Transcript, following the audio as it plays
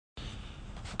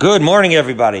Good morning,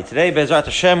 everybody. Today, Be'ezrat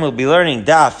Hashem, we'll be learning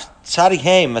Daf Tzadik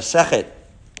Hey Masechet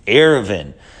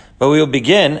Eruvin. But we will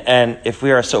begin, and if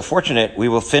we are so fortunate, we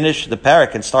will finish the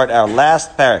parak and start our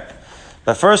last parak.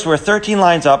 But first, we're 13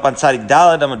 lines up on Tzadik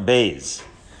Daled Amud Beis.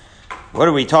 What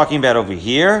are we talking about over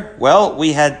here? Well,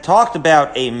 we had talked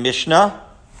about a Mishnah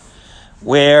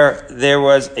where there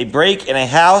was a break in a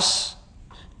house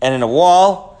and in a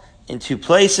wall in two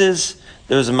places.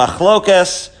 There was a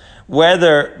machlokas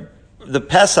whether the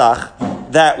Pesach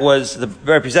that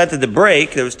represented the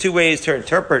break. There was two ways to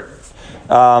interpret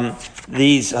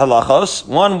these halachos.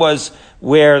 One was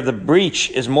where the breach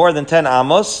is more than 10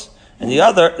 amos, and the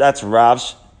other, that's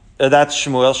Shmuel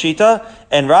Shita,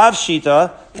 and Rav's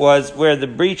Shita was where the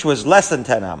breach was less than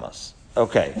 10 amos.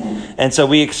 Okay. And so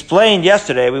we explained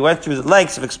yesterday, we went through the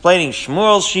lengths of explaining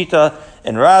Shmuel's Shita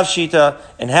and Rav's Shita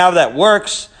and how that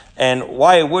works and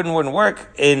why it wouldn't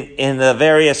work in the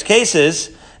various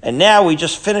cases. And now we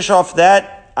just finish off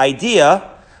that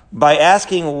idea by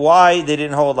asking why they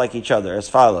didn't hold like each other, as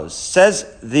follows. Says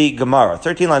the Gemara,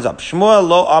 13 lines up, Shmuel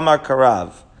lo amar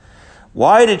karav.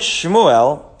 Why did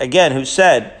Shmuel, again, who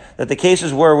said that the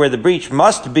cases were where the breach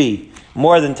must be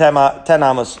more than 10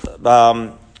 amos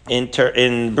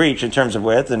in breach in terms of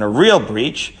width, in a real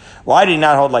breach, why did he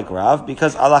not hold like Rav?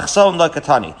 Because alachson la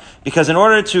katani. Because in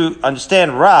order to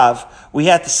understand Rav, we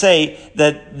had to say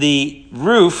that the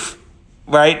roof,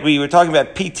 right, we were talking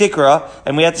about pi tikra,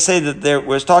 and we had to say that there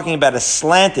was talking about a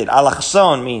slanted,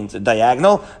 alachson means a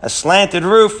diagonal, a slanted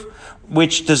roof,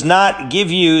 which does not give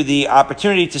you the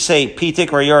opportunity to say pi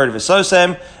tikra yord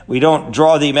v'sosem. We don't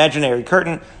draw the imaginary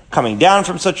curtain coming down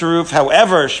from such a roof.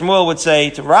 However, Shmuel would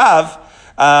say to Rav,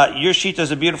 your shita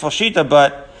is a beautiful shita,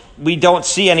 but we don't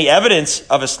see any evidence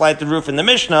of a slanted roof in the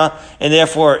Mishnah, and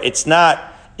therefore it's not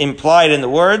implied in the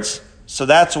words. So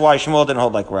that's why Shmuel didn't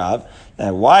hold like Rav.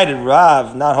 Now, why did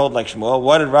Rav not hold like Shmuel?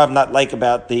 What did Rav not like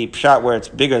about the pshat where it's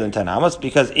bigger than 10 amos?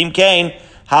 Because imkain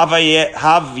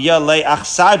havya le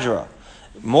achsadra.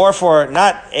 More for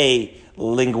not a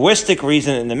linguistic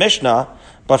reason in the Mishnah,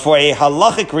 but for a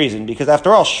halachic reason. Because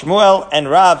after all, Shmuel and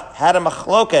Rav had a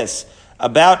machlokes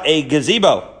about a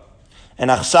gazebo. An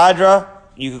achsadra,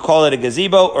 you could call it a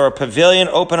gazebo or a pavilion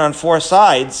open on four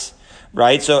sides,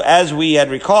 right? So as we had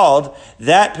recalled,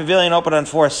 that pavilion open on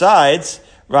four sides,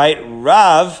 right,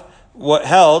 Rav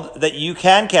held that you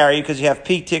can carry because you have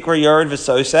pi tikra yord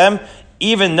v'sosem,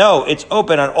 even though it's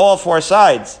open on all four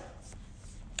sides.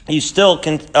 You still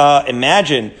can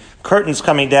imagine curtains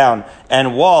coming down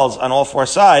and walls on all four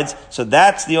sides. So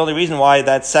that's the only reason why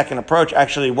that second approach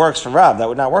actually works for Rav. That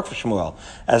would not work for Shmuel.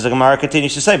 As the Gemara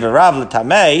continues to say, V'Rav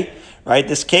l'tamei, right,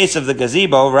 this case of the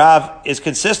gazebo, Rav is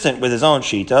consistent with his own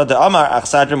shita, the Amar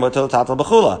achsadra motel tatal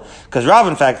b'chula. Because Rav,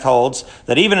 in fact, holds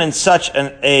that even in such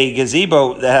a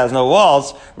gazebo that has no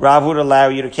walls, Rav would allow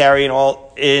you to carry in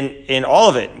all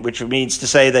of it, which means to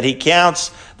say that he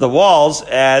counts the walls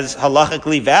as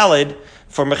halachically valid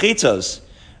for mechitzos.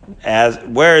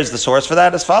 Where is the source for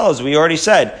that? As follows. We already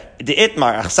said, the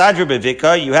itmar achsadra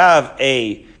bevika, you have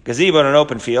a gazebo in an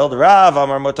open field. Rav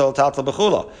amar motel tatal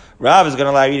b'chula. Rav is going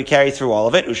to allow you to carry through all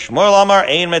of it. Ushmuel amar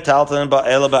ein metalton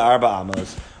ba'ela ba'arba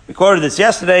amos. We quoted this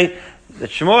yesterday. That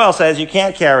Shmuel says you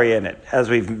can't carry in it, as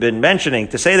we've been mentioning.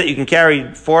 To say that you can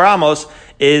carry 4 amos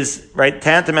is right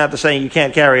tantamount to saying you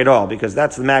can't carry at all, because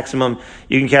that's the maximum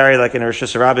you can carry, like in Rosh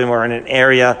Hashanah or in an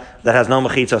area that has no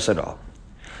mechitzos at all.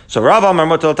 So Rav amar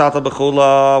motel tatal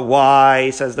b'chula. Why,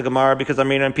 says the Gemara? Because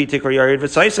Amina and pi tikra yord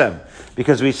v'sosem.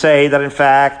 Because we say that in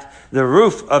fact the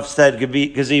roof of said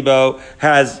gazebo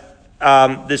has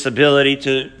this ability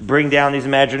to bring down these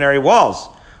imaginary walls.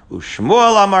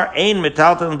 Ushmuel amar ein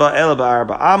metalton ba'el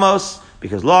ba'arba amos,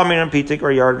 because lo Amina and pi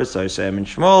tikra yord v'sosem. And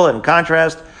Shmuel, in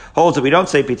contrast, holds that we don't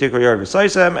say pi tikra yord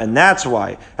v'sosem, and that's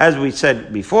why, as we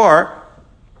said before,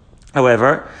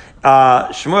 however,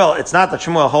 Shmuel, it's not that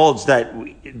Shmuel holds that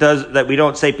we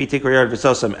don't say pi tikra yord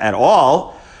v'sosem at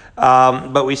all,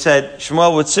 but we said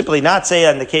Shmuel would simply not say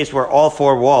that in the case where all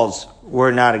 4 walls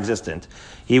were not existent.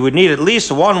 He would need at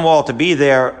least one wall to be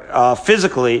there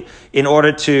physically in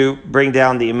order to bring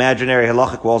down the imaginary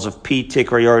halachic walls of pi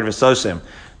tikra yord v'sosem.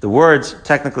 The words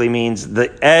technically means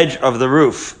the edge of the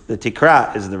roof. The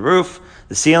tikra is the roof.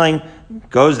 The ceiling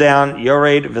goes down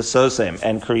yored v'sosem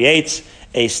and creates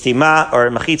a stima or a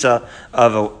mechitza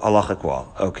of a halachic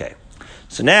wall. Okay.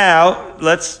 So now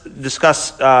let's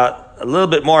discuss a little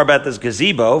bit more about this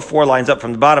gazebo. 4 lines up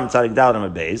from the bottom, Tzadik Daled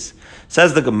Amud Beis.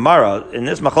 Says the Gemara, in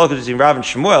this machlokas between Rav and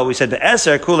Shmuel, we said,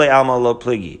 Be'eser kulei alma lo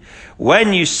pligi.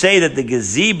 When you say that the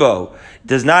gazebo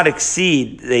does not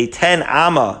exceed a 10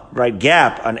 amma, right,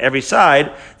 gap on every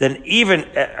side, then even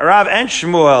Rav and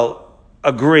Shmuel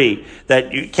agree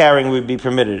that carrying would be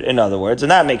permitted, in other words.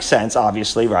 And that makes sense,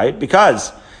 obviously, right?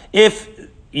 Because if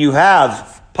you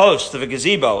have posts of a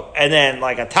gazebo and then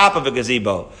like a top of a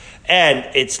gazebo and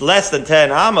it's less than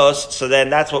 10 amos, so then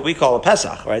that's what we call a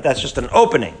Pesach, right? That's just an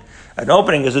opening. An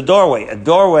opening is a doorway. A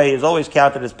doorway is always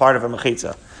counted as part of a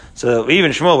mechitza. So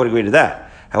even Shmuel would agree to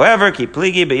that. However, ki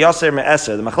pligi beyaser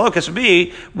me'eser. The machlokas would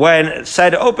be when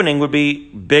side opening would be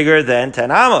bigger than 10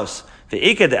 amos.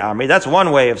 Ve'ika de amri, that's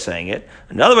one way of saying it.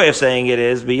 Another way of saying it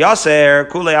is beyaser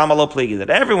kule amalo pligi, that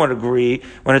everyone would agree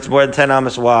when it's more than 10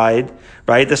 amos wide,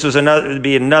 right? This was would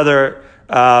be another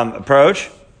approach.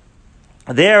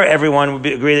 There, everyone would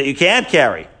agree that you can't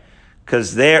carry.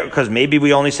 Because maybe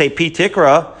we only say pi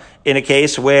tikra in a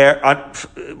case where,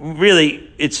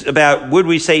 really, it's about, would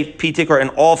we say pi tikra in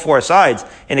all four sides?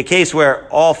 In a case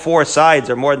where all four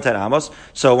sides are more than 10 amos.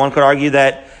 So one could argue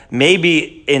that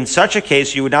maybe in such a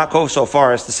case, you would not go so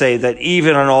far as to say that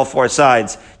even on all four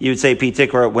sides, you would say pi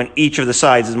tikra when each of the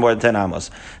sides is more than 10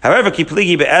 amos. However, ki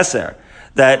pligi be'eser,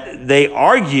 that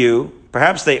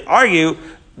perhaps they argue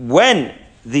when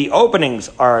the openings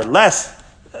are less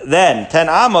than 10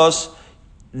 amos,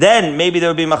 then maybe there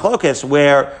would be machlokes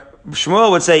where Shmuel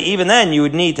would say even then you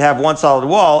would need to have one solid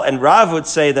wall, and Rav would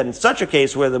say that in such a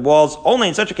case where the walls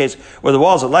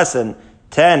are less than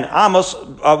 10 amos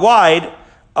wide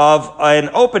of an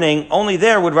opening, only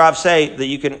there would Rav say that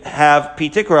you can have pi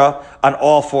tikra on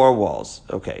all four walls.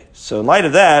 Okay, so in light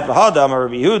of that, V'hadam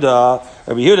Rabbi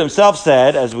Yehuda himself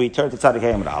said, as we turn to Tzadik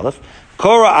Hayim Aleph,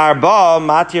 Korah arba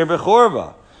matir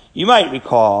bechorva. You might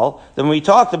recall that when we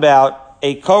talked about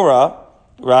a Korah,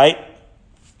 right,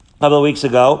 a couple of weeks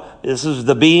ago, this is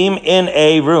the beam in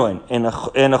a ruin, in a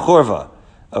churva.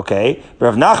 Okay?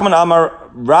 Rav Nachman Amar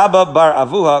Rabba bar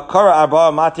Avuha Korah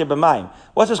arba matir b'mayim.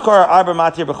 What's this Korah arba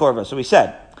matir b'chorva? So we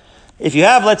said, if you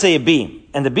have, let's say, a beam,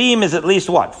 and the beam is at least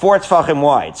 4 tefachim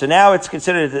wide, so now it's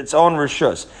considered its own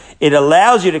reshus. It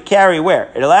allows you to carry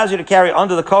where? It allows you to carry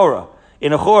under the Korah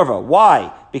in a churva.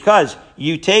 Why? Because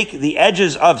you take the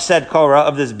edges of said Korah,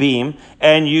 of this beam,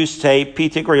 and you say pi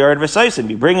tikra yard v'saisim.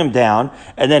 You bring them down,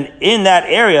 and then in that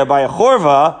area by a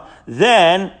churva,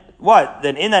 then what?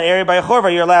 Then in that area by a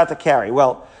churva, you're allowed to carry.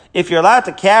 Well, if you're allowed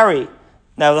to carry,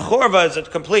 now the churva is a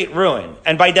complete ruin,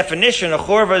 and by definition, a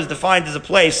churva is defined as a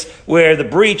place where the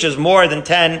breach is more than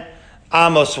 10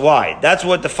 amos wide. That's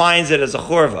what defines it as a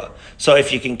churva. So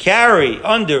if you can carry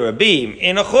under a beam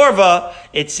in a churva,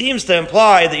 it seems to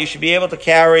imply that you should be able to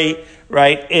carry,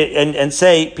 right, and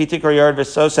say pi tikra yard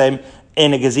v'sosem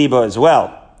in a gazebo as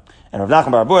well. And Rav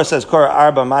Nachman bar Avuha says Korah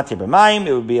arba matir b'mayim.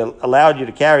 It would be allowed you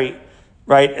to carry,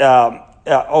 right,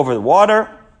 over the water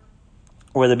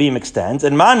where the beam extends.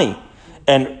 And mani.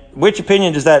 And which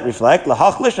opinion does that reflect?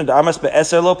 Lahachlish and armas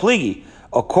be'eser lo pligi.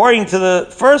 According to the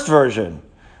first version,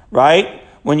 right?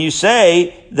 When you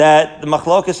say that the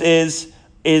machlokas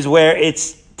is where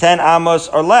it's 10 amos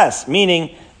or less,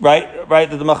 meaning, right, that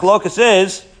the machlokas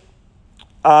is,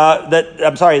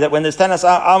 that when there's 10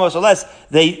 amos or less,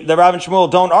 the Rav and Shmuel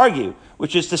don't argue,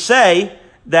 which is to say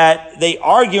that they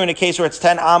argue in a case where it's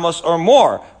 10 amos or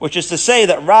more, which is to say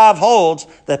that Rav holds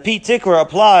that pi tikra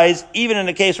applies even in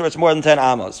a case where it's more than 10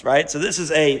 amos, right? So this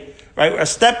is a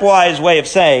stepwise way of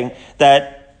saying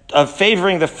that, of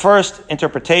favoring the first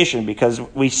interpretation, because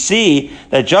we see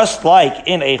that just like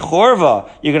in a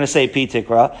churva, you're going to say pi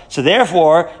tikra, so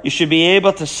therefore you should be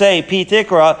able to say pi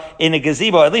tikra in a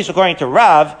gazebo, at least according to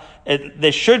Rav.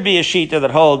 There should be a shita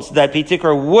that holds that pi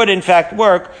tikra would in fact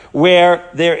work where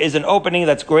there is an opening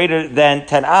that's greater than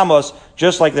 10 amos,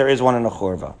 just like there is one in a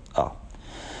churva.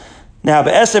 Now,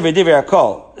 be'eser v'divrei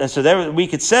hakol, and so there we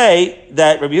could say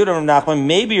that Rabbi Yehuda and Rav Nachman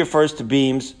maybe refers to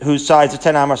beams whose sides of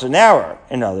 10 amos are narrower.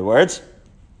 In other words,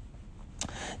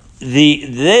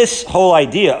 this whole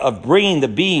idea of bringing the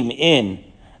beam in,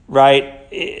 right,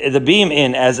 the beam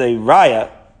in as a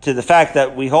raya to the fact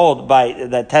that we hold by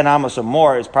that 10 amos or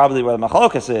more is probably where the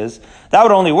machlokas is, that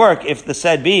would only work if the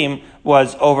said beam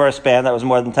was over a span that was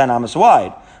more than 10 amos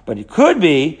wide. But it could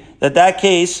be that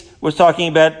case was talking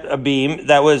about a beam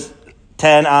that was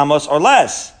 10 amos or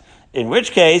less, in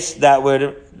which case that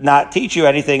would not teach you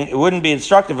anything. It wouldn't be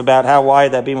instructive about how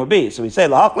wide that beam would be. So we say,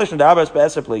 lahachlish and da'abas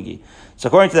be'eser pligi. So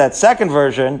according to that second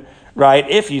version, right,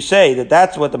 if you say that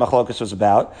that's what the machlokas was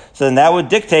about, so then that would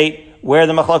dictate where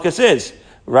the machlokas is,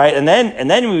 right? And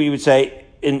then we would say,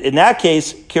 in that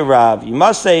case, kirav, you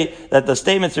must say that the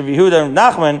statements of Yehuda and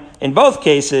Nachman, in both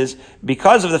cases,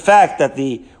 because of the fact that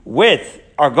the width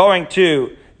are going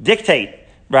to dictate,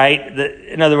 right?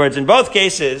 In other words, in both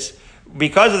cases,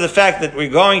 because of the fact that we're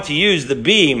going to use the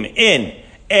beam in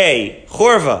a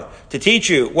churva to teach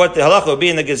you what the halacha will be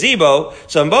in the gazebo,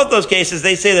 so in both those cases,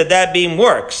 they say that beam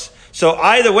works. So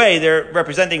either way, they're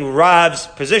representing Rav's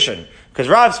position. Because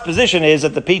Rav's position is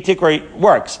that the P Tikri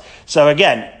works. So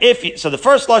again, so the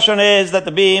first lashon is that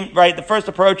the beam, right, the first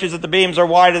approach is that the beams are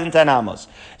wider than 10 amos.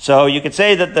 So you could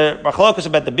say that the machlokas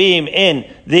about the beam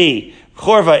in the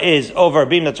chorva is over a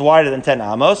beam that's wider than 10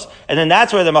 amos, and then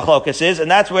that's where the machlokas is, and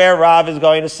that's where Rav is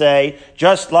going to say,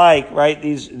 just like, right,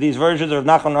 these versions of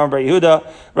Nachman Bar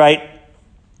Yehuda, right,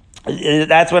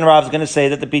 that's when Rav is going to say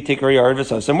that the P Tikri or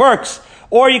V'sosim works.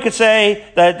 Or you could say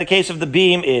that the case of the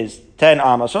beam is 10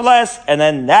 amos or less, and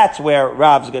then that's where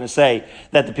Rav's going to say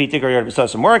that the P Tikri or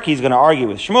V'sosim work. He's going to argue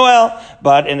with Shmuel,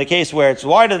 but in the case where it's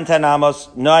wider than 10 amos,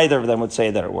 neither of them would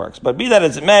say that it works. But be that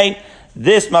as it may,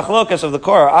 this machlokas of the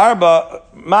Korah Arba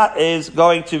is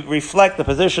going to reflect the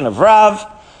position of Rav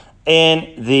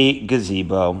in the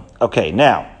gazebo. Okay,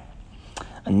 now,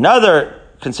 another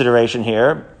consideration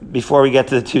here, before we get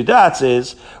to the two dots,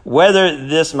 is whether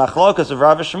this machlokas of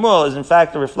Rav and Shmuel is in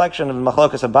fact a reflection of the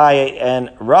machlokas Abaye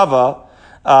and Rava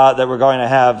that we're going to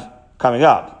have coming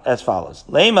up, as follows.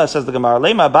 Lema, says the Gemara,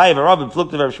 Lema Abaye v'Rava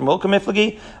b'flukta v'Rav Shmuel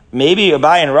kamiflagi. Maybe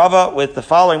Abaye and Rava with the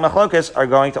following machlokas are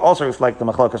going to also reflect the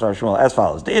machlokas of Rav Shmuel, as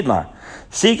follows. Deidmar,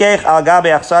 sikech al gabe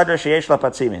achsadra sheyesh la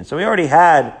patzimin. So we already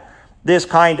had this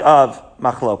kind of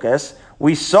machlokas.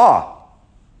 We saw,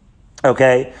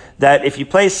 okay, that if you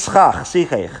place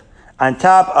sikech on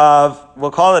top of,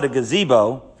 we'll call it a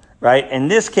gazebo, right? In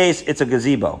this case, it's a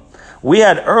gazebo. We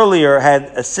had earlier had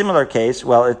a similar case.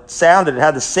 Well, it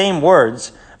had the same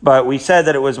words, but we said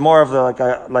that it was more of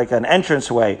like an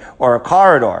entranceway or a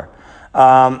corridor.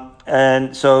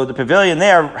 And so the pavilion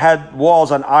there had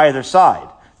walls on either side,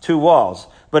 2 walls.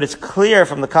 But it's clear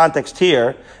from the context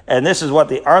here, and this is what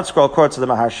the Art Scroll quotes of the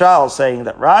Maharshal, saying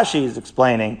that Rashi is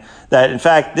explaining that, in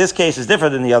fact, this case is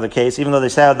different than the other case, even though they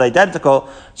sound identical.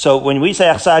 So when we say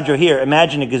achsadra here,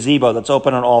 imagine a gazebo that's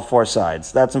open on all 4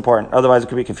 sides. That's important. Otherwise, it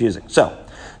could be confusing. So,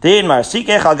 what are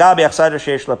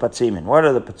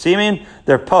the patzimin?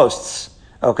 They're posts.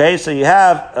 Okay, so you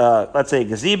have, let's say, a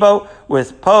gazebo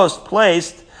with posts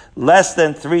placed less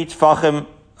than 3 tfachim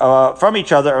from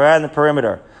each other around the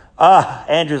perimeter.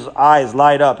 Andrew's eyes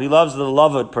light up. He loves the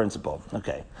Lovud principle.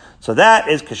 Okay. So that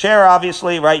is kasher,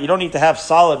 obviously, right? You don't need to have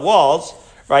solid walls,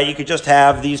 right? You could just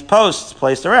have these posts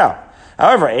placed around.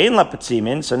 However, ein la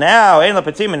patzimin. So now, ein la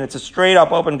patzimin, it's a straight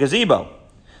up open gazebo.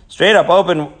 Straight up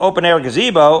open air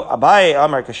gazebo. Abaye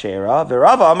amar kashera,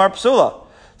 v'Rava amar psula.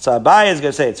 So Abaye is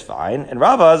going to say it's fine, and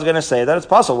Rava is going to say that it's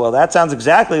possible. Well, that sounds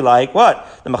exactly like what?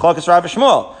 The Machlokas Rav and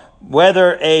Shmuel.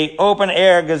 Whether a open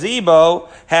air gazebo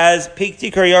has Pik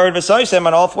Tikar Yared V'Soisem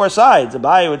on all 4 sides.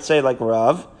 Abaye would say like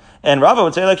Rav, and Rava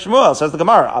would say like Shmuel. Says the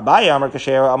Gemara, Abaye Amar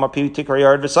Kasher Amar Pik Tikar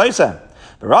Yared V'Soisem.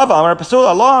 But Rava Amar Pasula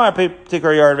Allah Amar Pik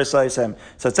Tikar Yared V'Soisem.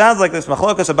 So it sounds like this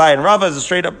Machlokas Abaye and Rava is a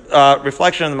straight up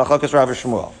reflection of the Machlokas Rav and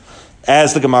Shmuel,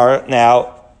 as the Gemara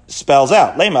now spells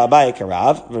out. Lema Abaye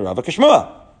Karav V'Rava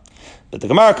Kashmuel. But the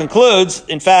Gemara concludes,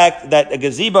 in fact, that a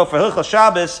gazebo for Hilchos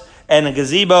Shabbos and a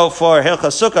gazebo for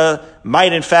Hilchos Sukkah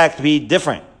might in fact be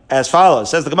different, as follows.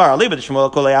 Says the Gemara, Aliba de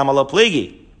Shmuel kulei amalo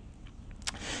pligi.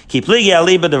 Ki pligi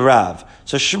aliba de Rav.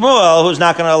 So Shmuel, who's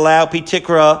not going to allow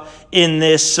pitikra in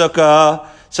this sukkah,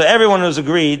 so everyone who's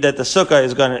agreed that the sukkah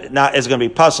is going to be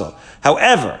puzzle.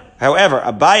 However,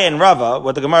 Abaye and Rava,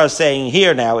 what the Gemara is saying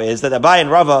here now is that Abaye and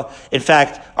Rava, in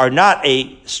fact, are not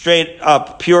a straight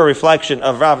up pure reflection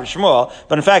of Rav and Shmuel,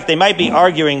 but in fact they might be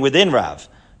arguing within Rav.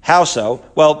 How so?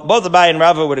 Well, both Abaye and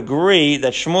Rava would agree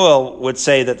that Shmuel would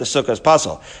say that the sukkah is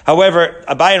puzzle. However,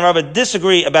 Abaye and Rava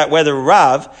disagree about whether in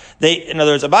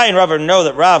other words, Abaye and Rava know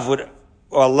that Rav would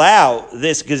allow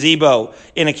this gazebo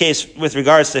in a case with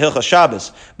regards to Hilchos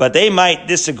Shabbos, but they might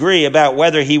disagree about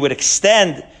whether he would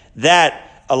extend that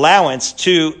allowance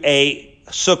to a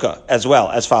sukkah as well,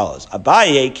 as follows.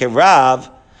 Abaye kerav,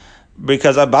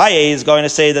 because Abaye is going to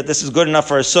say that this is good enough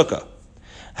for a sukkah.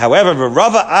 However,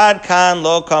 Rava ad kan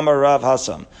lo kama Rav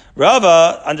hasam.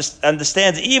 Rava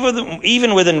understands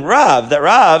even within Rav, that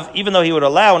Rav, even though he would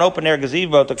allow an open air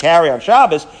gazebo to carry on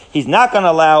Shabbos, he's not going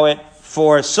to allow it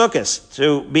for sukkahs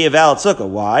to be a valid sukkah.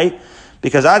 Why?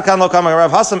 Because ad kan lo kama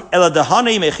Rav hasam ela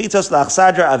dahani mechitos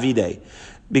la'achsadra avide.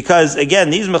 Because again,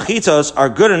 these mechitos are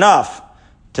good enough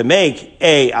to make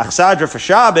a achsadra for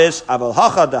Shabbos. Aval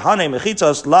hacha dahani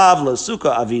mechitos lav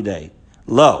lesukkah avide.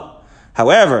 Lo.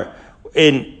 However,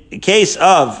 in case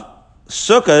of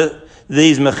sukkah,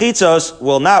 these mechitzos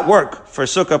will not work for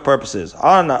sukkah purposes.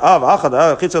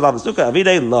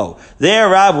 There,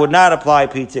 Rav would not apply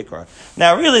pitikra.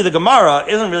 Now, really, the Gemara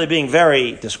isn't really being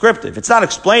very descriptive. It's not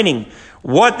explaining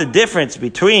what the difference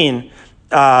between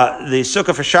the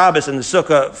sukkah for Shabbos and the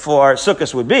sukkah for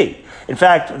Sukkos would be. In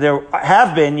fact, there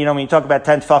have been, when you talk about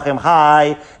 10 tefachim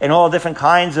high and all different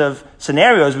kinds of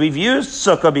scenarios, we've used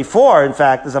sukkah before, in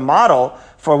fact, as a model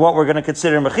for what we're going to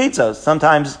consider mechitzos.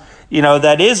 Sometimes,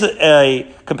 that is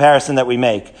a comparison that we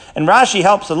make. And Rashi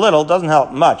helps a little, doesn't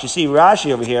help much. You see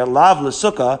Rashi over here, lav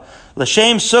l'sukkah,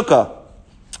 l'shem sukkah.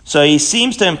 So he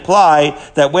seems to imply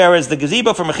that whereas the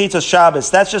gazebo for mechitzos Shabbos,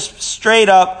 that's just straight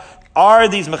up, are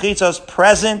these mechitzos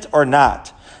present or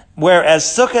not? Whereas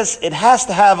Sukkos, it has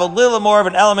to have a little more of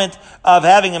an element of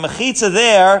having a mechitza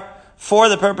there for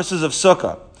the purposes of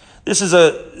Sukkah. This is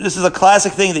a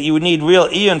classic thing that you would need real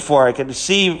iyun for. I can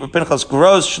see Pinchas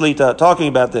Gross Shlita talking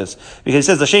about this, because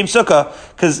he says the Shem Sukkah,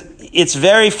 because it's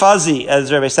very fuzzy,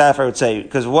 as Rabbi Safar would say.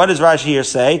 Because what does Rashi here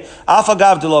say?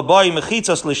 Afagav de lo boy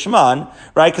mechitzos lishman,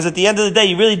 right? Because at the end of the day,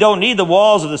 you really don't need the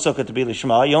walls of the Sukkah to be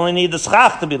lishma. You only need the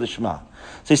schach to be lishma.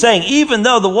 So he's saying, even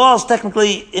though the walls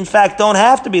technically, in fact, don't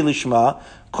have to be lishma,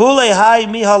 kule hai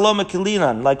mihalo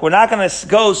mekilinan. Like, we're not going to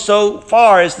go so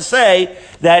far as to say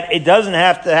that it doesn't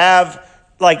have to have,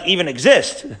 even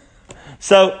exist.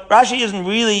 So Rashi isn't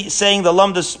really saying the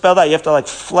lumd is spelled out. You have to,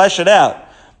 flesh it out.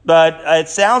 But it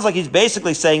sounds like he's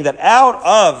basically saying that out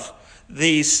of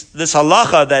this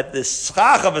halacha, that this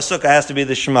schach of a sukkah has to be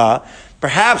the shema,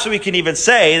 perhaps we can even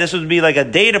say, this would be like a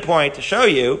data point to show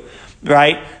you,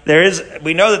 right?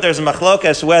 We know that there's a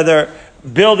machlokas whether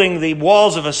building the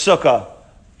walls of a sukkah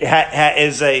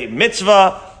is a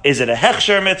mitzvah, is it a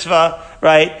hechsher mitzvah,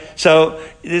 right? So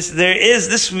this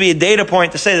would be a data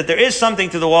point to say that there is something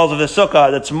to the walls of the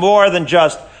sukkah that's more than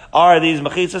just, are these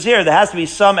mechitzas here? There has to be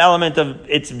some element of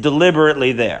it's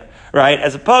deliberately there, right?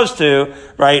 As opposed to,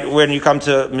 right, when you come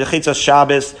to mechitzas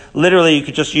Shabbos, literally you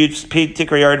could just use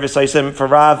tikra yard v'saisim for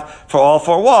Rav for all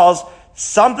four walls.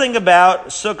 Something about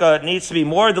sukkah needs to be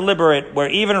more deliberate, where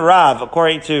even Rav,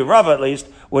 according to Rav at least,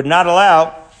 would not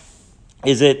allow.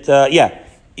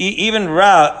 Even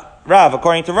Rav,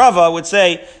 according to Rava, would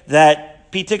say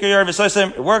that Pitikar Yer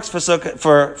V'Sosim, it works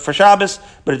for Shabbos,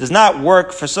 but it does not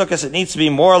work for Sukkot. It needs to be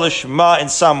more lishma in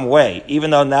some way,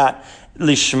 even though not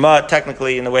lishma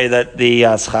technically in the way that the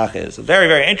schach is. Very,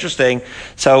 very interesting.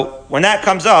 So when that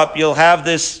comes up, you'll have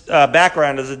this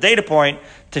background as a data point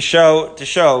to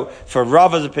show for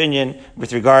Rava's opinion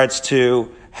with regards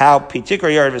to how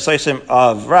Pitikar Yer V'Sosim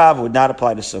of Rav would not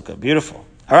apply to Sukkah. Beautiful.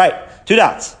 All right. 2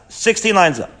 dots, 16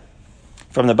 lines up.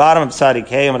 From the bottom of Tzadik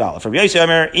Hey Amud Aleph. From Yossi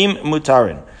Omer Im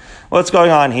Mutarin. What's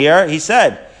going on here? He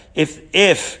said,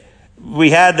 if we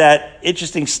had that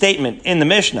interesting statement in the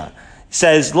Mishnah, it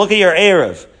says, look at your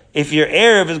Erev. If your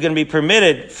Erev is going to be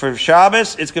permitted for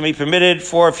Shabbos, it's going to be permitted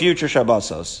for future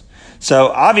Shabbosos. So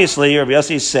obviously, Rabbi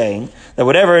Yossi is saying that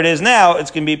whatever it is now,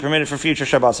 it's going to be permitted for future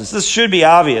Shabbosos. This should be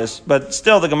obvious, but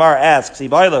still the Gemara asks,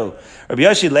 Ibailu, Rabbi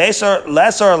Yossi lesar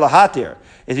lahatir.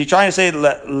 Is he trying to say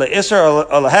le'isar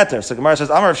or leheter? So Gemara says,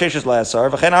 Amar Rav Sheshes le'isar,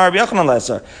 v'chen Amar Rabbi Yochanan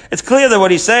le'isar. It's clear that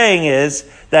what he's saying is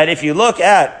that if you look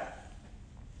at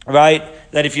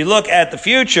the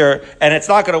future and it's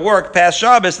not going to work past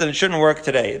Shabbos, then it shouldn't work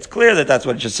today. It's clear that that's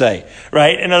what it should say,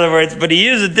 right? In other words, but he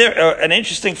used an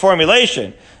interesting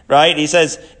formulation, right? He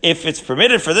says, if it's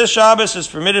permitted for this Shabbos, it's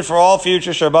permitted for all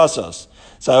future Shabbosos.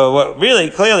 So really,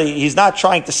 clearly, he's not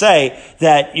trying to say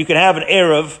that you can have an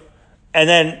Erev, and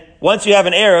then once you have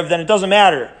an Erev, then it doesn't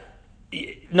matter.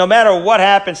 No matter what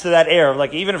happens to that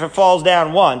Erev, even if it falls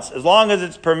down once, as long as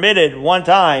it's permitted one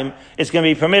time, it's going to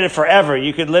be permitted forever.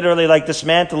 You could literally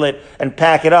dismantle it and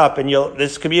pack it up, and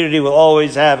this community will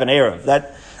always have an Erev.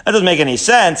 That doesn't make any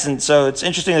sense, and so it's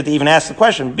interesting that they even asked the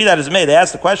question. Be that as it may, they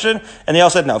asked the question, and they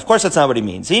all said no. Of course that's not what he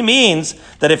means. He means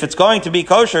that if it's going to be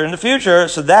kosher in the future,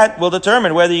 so that will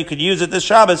determine whether you could use it this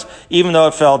Shabbos, even though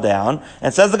it fell down.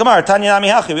 And says the Gemara, Tanya Nami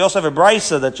Hachi, we also have a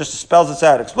brisa that just spells this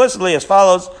out explicitly as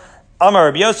follows. Amar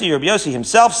Rabbi Yossi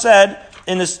himself said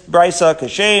in this brisa,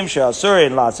 Kashem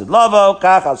she'asurin lasid lavo,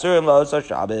 kach asurin lo so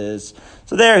Shabbos.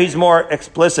 So there he's more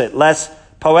explicit, less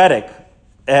poetic,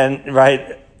 and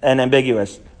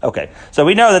ambiguous. Okay, so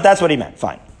we know that that's what he meant.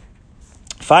 Fine.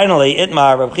 Finally,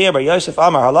 Itmar Rav Chia Bar Yosef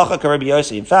Amar halacha ka Rabbi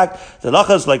Yossi. In fact, the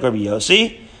halacha is like Rabbi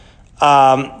Yossi,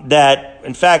 that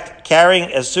in fact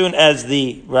carrying as soon as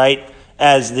the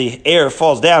air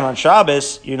falls down on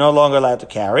Shabbos, you're no longer allowed to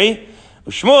carry.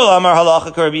 Shmuel Amar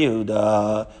halacha ka Rabbi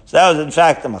Yehuda. So that was in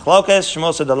fact the machlokes.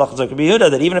 Shmuel said the halacha is like Rabbi Yehuda,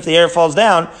 that even if the air falls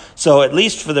down, so at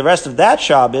least for the rest of that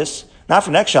Shabbos, not for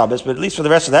next Shabbos, but at least for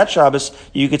the rest of that Shabbos,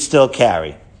 you could still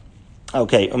carry.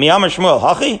 Okay, Umiyamar Shmuel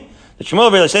Hachi. Did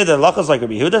Shmuel really say that halacha is like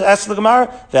Rabbi Yehuda? Asks the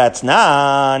Gemara. That's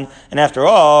nan. And after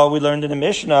all, we learned in the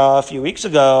Mishnah a few weeks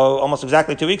ago, almost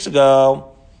exactly 2 weeks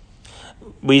ago,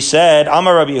 we said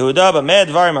Amar Rabbi Yehuda, but med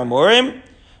dvarim amurim,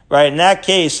 right? In that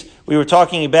case, we were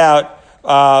talking about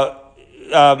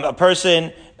a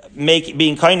person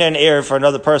being kind of an heir for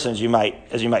another person, as you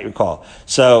might recall.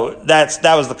 So that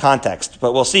was the context.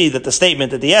 But we'll see that the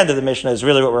statement at the end of the Mishnah is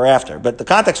really what we're after. But the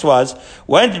context was,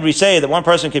 when did we say that one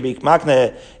person could be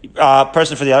makne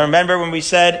person for the other? Remember when we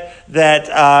said that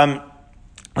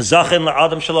zachin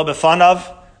la'adam shelo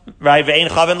b'fanav, right? Ve'ein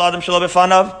chavin la'adam shelo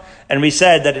b'fanav. And we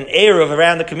said that an eruv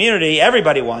around the community,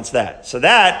 everybody wants that. So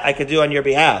that I could do on your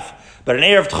behalf. But an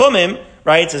eruv tchumim,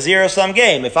 right? It's a zero-sum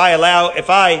game. If I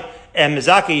am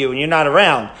mizaki you and you're not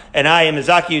around, and I am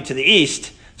mizaki you to the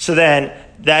east, so then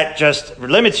that just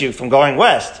limits you from going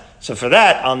west. So for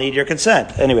that, I'll need your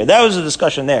consent. Anyway, that was the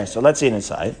discussion there. So let's see it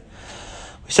inside.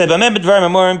 We said, "B'mem b'dvarim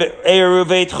amorim be'eruv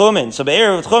ve'tchumin." So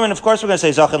be'eruv ve'tchumin, of course, we're going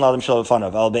to say zachin l'adam shelo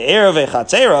b'fanav. Al be'eruv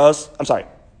ve'chatzeros. I'm sorry.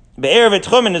 Be'eruv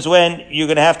ve'tchumin is when you're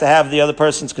going to have the other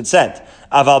person's consent.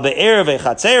 Aval be'eruv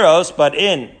ve'chatzeros, but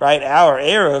in, right, our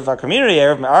eruv, our community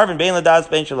eruv, me'arvin bein l'das,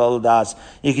 bein shelo l'das.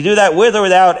 You can do that with or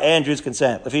without Andrew's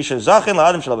consent. L'fisha zachin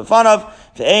l'adam shelo b'fanav,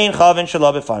 ve'ein chavin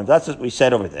shelo b'fanav. That's what we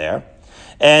said over there.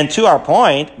 And to our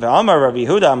point, ve'amar Rabbi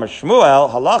Yehuda, amar Shmuel,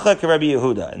 halacha ke Rabbi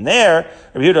Yehuda. And there,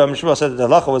 Rabbi Yehuda, amar Shmuel said that the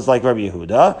halacha was like Rabbi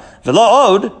Yehuda. Ve'lo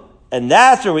od, and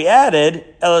that's where we added,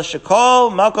 El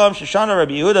shekol malkom sheshana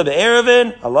Rabbi Yehuda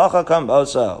be'erevin, halacha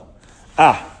kamboso.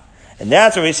 And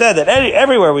that's where we said that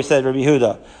everywhere we said Rabbi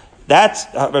Yehuda. That's,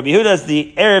 Rabbi Yehuda is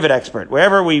the Erevin expert.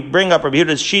 Wherever we bring up Rabbi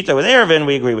Yehuda's shita with Erevin,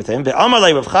 we agree with him.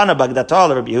 Ve'amalei Rav Chana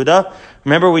Bagdatal Rabbi Yehuda.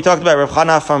 Remember we talked about Rav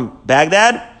Chana from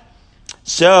Baghdad?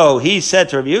 So he said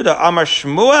to Rabbi Yehuda, Amar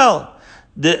Shmuel,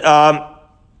 did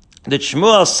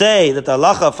Shmuel say that the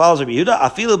halacha follows Rabbi Yehuda?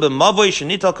 Afilu b'mavoy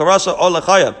shenital karasa o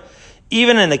lechayav.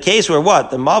 Even in the case where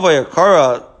what? The mavoy or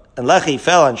kara and lechi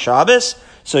fell on Shabbos.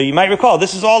 So you might recall,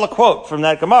 this is all a quote from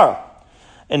that Gemara.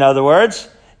 In other words,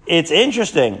 it's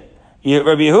interesting.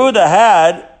 Rabbi Yehuda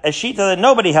had a shita that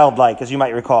nobody held like, as you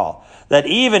might recall. That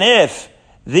even if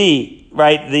the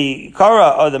kara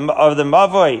or the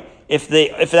mavoy, if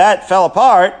that fell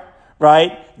apart,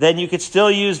 right, then you could still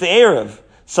use the eruv.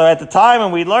 So at the time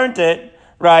when we learned it,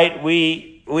 right,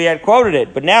 we had quoted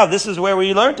it. But now this is where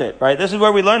we learned it, right? This is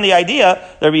where we learned the idea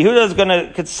that Rabbi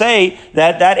Yehuda could say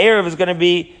that eruv is going to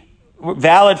be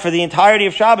valid for the entirety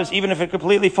of Shabbos, even if it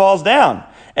completely falls down.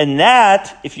 And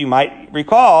that, if you might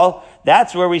recall,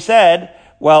 that's where we said,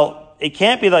 well, it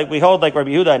can't be like we hold like Rabbi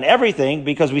Yehuda in everything,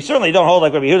 because we certainly don't hold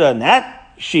like Rabbi Yehuda in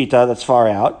that shita that's far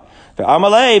out. And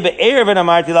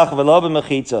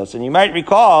you might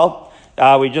recall,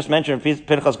 we just mentioned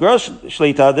Pinchas Gross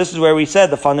Shlita, this is where we said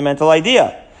the fundamental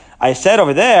idea. I said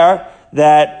over there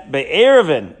that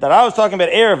Be'erevin, that I was talking about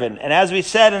Erevin, and as we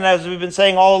said, and as we've been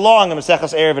saying all along in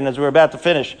Maseches Erevin, as we're about to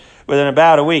finish within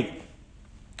about a week,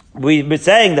 we've been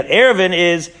saying that Erevin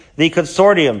is the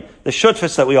consortium, the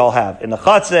shutfus that we all have. In the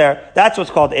Chatzer, that's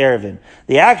what's called Erevin.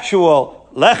 The actual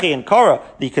Lechi and Korah,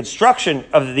 the construction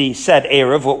of the said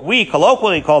Erev, what we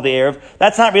colloquially call the Erev,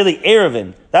 that's not really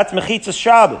Erevin. That's Mechitzas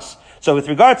Shabbos. So with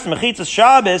regards to Mechitzas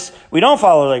Shabbos, we don't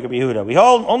follow like Rabbi Yehuda. We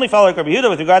only follow like Rabbi Yehuda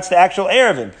with regards to actual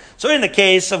Erevin. So in the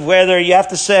case of whether you have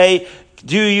to say,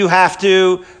 do you have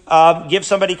to give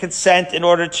somebody consent in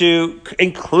order to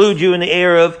include you in the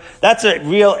Erev? That's a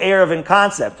real Erevin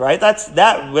concept, right?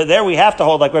 There we have to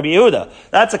hold like Rabbi Yehuda.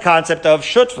 That's a concept of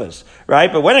shutfas,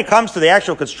 right? But when it comes to the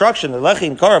actual construction, the Lechi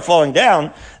and Korah falling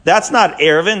down, that's not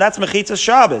Erevin, that's Mechitzas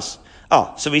Shabbos.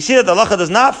 So we see that the Halacha does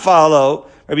not follow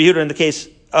Rabbi Yehuda in the case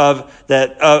of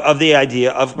the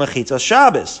idea of Mechitzas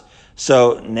Shabbos.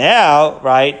 So now,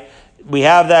 right, we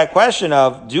have that question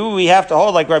of, do we have to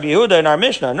hold like Rabbi Yehuda in our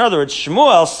Mishnah? In other words,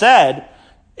 Shmuel said,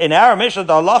 in our Mishnah,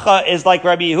 the halacha is like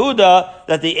Rabbi Yehuda,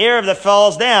 that the Erev that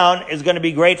falls down is going to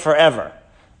be great forever.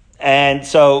 And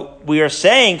so we are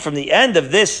saying from the end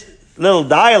of this little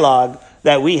dialogue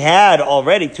that we had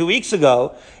already 2 weeks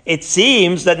ago, it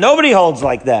seems that nobody holds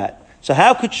like that. So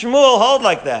how could Shmuel hold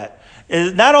like that?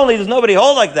 Not only does nobody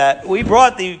hold like that, we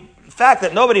brought the fact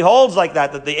that nobody holds like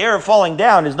that the Erev falling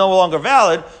down is no longer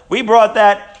valid, we brought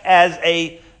that as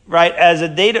a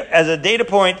data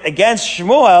point against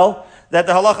Shmuel, that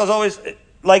the halacha is always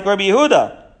like Rabbi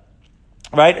Yehuda.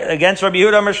 Right? Against Rabbi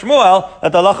Yehuda or Shmuel,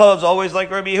 that the halacha is always like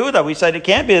Rabbi Yehuda. We said it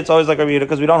can't be, it's always like Rabbi Yehuda,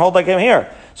 because we don't hold like him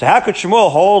here. So how could Shmuel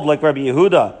hold like Rabbi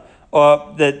Yehuda?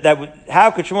 Or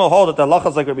how could Shmuel hold that the halacha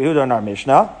is like Rabbi Yehuda in our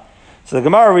Mishnah? So the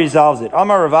Gemara resolves it.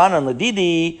 Amar Ravan and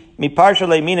Ladidi mi parsha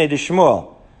le'mine de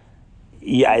Shmuel.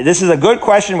 Yeah, this is a good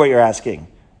question what you're asking.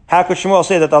 How could Shmuel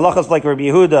say that the halacha is like Rabbi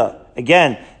Yehuda?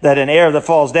 Again, that an Erev that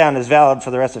falls down is valid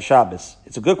for the rest of Shabbos.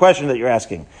 It's a good question that you're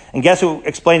asking. And guess who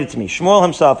explained it to me? Shmuel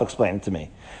himself explained it to me.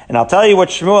 And I'll tell you what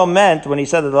Shmuel meant when he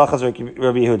said that the halacha is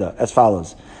Rabbi Yehuda, as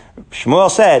follows. Shmuel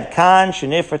said, Kan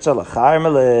shenifritza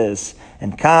l'charmelis,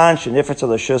 and Kan shenifritza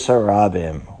l'shus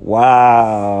harabim.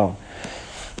 Wow.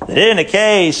 That in a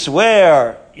case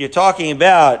where you're talking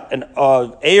about an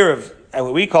Erev,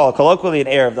 what we call colloquially an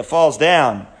Erev, that falls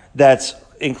down, that's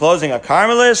enclosing a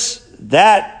carmelis,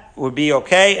 that would be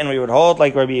okay, and we would hold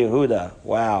like Rabbi Yehuda.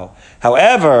 Wow.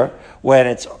 However, when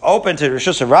it's open to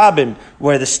Rishus Harabim,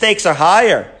 where the stakes are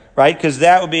higher, right, because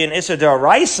that would be an Issa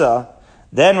D'Oraisa,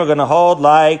 then we're going to hold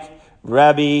like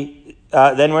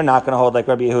then we're not going to hold like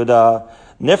Rabbi Yehuda.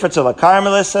 Nifritza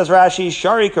l'karmelis, says Rashi,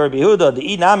 Sharik Rabbi Yehuda,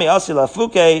 the inami asi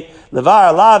lafuke,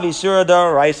 levar lavi sura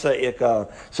D'Oraisa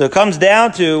ikka. So it comes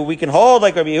down to, we can hold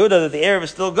like Rabbi Yehuda that the Erev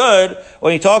is still good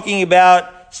when you're talking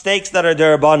about stakes that are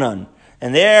D'Rabanan.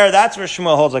 And that's where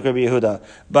Shmuel holds like Rabbi Yehuda.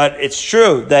 But it's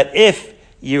true that if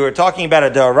you were talking about a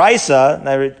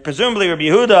D'Oraisa, presumably Rabbi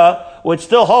Yehuda would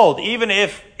still hold, even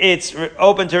if it's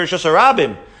open to Rishus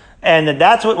Harabim. And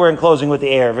that's what we're enclosing with the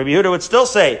Erev. Rabbi Yehuda would still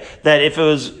say that if it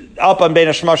was up on Bein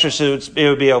HaShmosher suits, it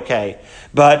would be okay.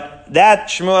 But that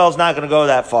Shmuel's not going to go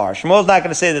that far. Shmuel's not going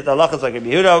to say that the halach is like Rabbi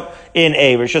Yehuda in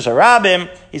a Rishus Harabim.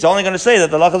 He's only going to say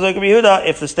that the halach is like Rabbi Yehuda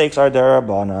if the stakes are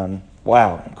D'Rabanan.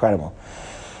 Wow, incredible.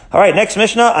 All right, next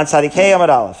Mishnah on Tzadikei Amud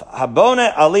Aleph.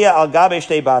 Habone aliyah al gabe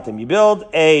shtei batim.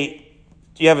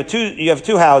 You have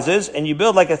two houses, and you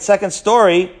build like a second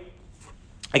story.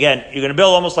 Again, you're going to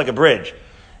build almost like a bridge.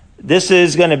 This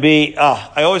is going to be,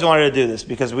 I always wanted to do this,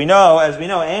 because as we know,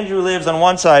 Andrew lives on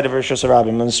one side of Rishus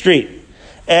Harabim on the street,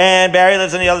 and Barry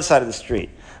lives on the other side of the street.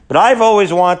 But I've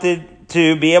always wanted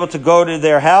to be able to go to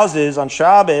their houses on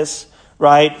Shabbos,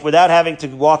 right, without having to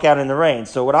walk out in the rain.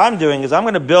 So what I'm doing is I'm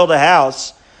going to build a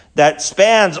house that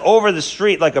spans over the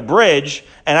street like a bridge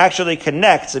and actually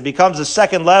connects. It becomes a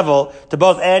second level to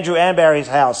both Andrew and Barry's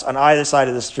house on either side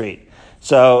of the street.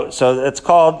 So it's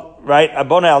called, right,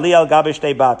 Abone Ali al Gabe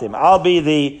Shtei Batim. I'll be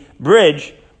the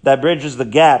bridge that bridges the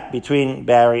gap between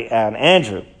Barry and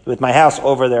Andrew with my house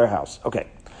over their house. Okay.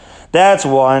 That's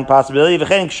one possibility.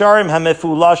 V'chein ksharim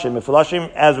ha-mefulashim. Mefulashim,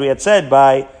 as we had said,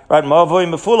 by, right, Mavoi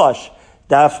Mefulash,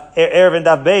 Erev and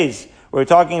Daf Beis. We're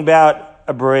talking about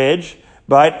a bridge,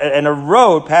 and a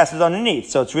road passes underneath.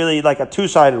 So it's really like a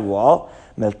two-sided wall.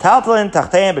 Meltaltalin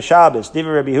tachtein b'Shabbos,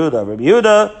 divrei Rabbi Yehuda. Rabbi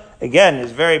Yehuda, again,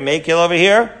 is very makil over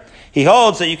here. He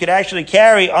holds that you could actually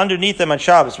carry underneath them on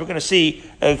Shabbos. We're going to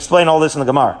explain all this in the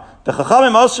Gemara. The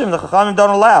Chachamim osrim, the Chachamim don't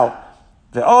allow.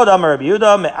 Ve'od amar Rabbi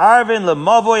Yehuda, me'arvin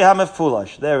lemavoi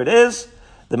ha-mefulash. There it is.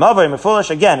 The mavoi mefulash,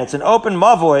 again, it's an open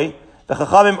mavoi, the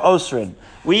Chachamim osrin.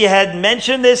 We had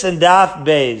mentioned this in Daf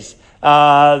Beis.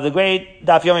 The great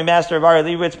Daf Yomi master of Ari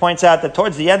Leibowitz points out that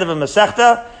towards the end of a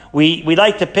Masechta, we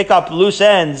like to pick up loose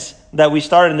ends that we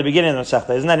started in the beginning of the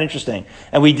Masechta. Isn't that interesting?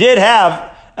 And we did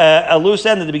have a loose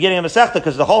end at the beginning of Masechta,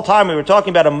 because the whole time we were talking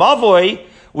about a Mavoi,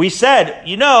 we said,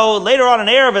 later on in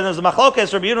Erev, there's a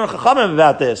Machlokes Rabbi Yehuda and Chachamim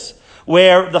about this,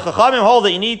 where the Chachamim hold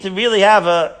that you need to really have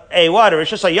it's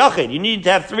just a Yachid. You need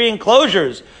to have 3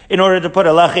 enclosures in order to put a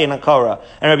Lechi and a Korah.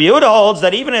 And Rabbi Yehuda holds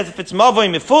that even if it's Mavoi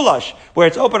Mefulash, where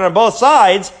it's open on both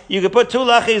sides, you could put 2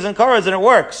 Lechis and Korahs and it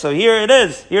works. So here it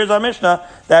is. Here's our Mishnah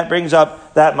that brings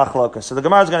up that Machlokas. So the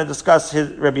Gemara is going to discuss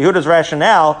Rabbi Yehuda's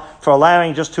rationale for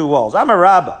allowing just 2 walls. I'm a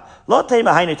Rabbah.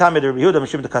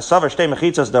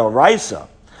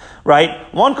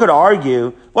 Right? One could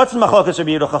argue, what's the Machlokas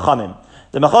Rabbi Yehuda Chachamim?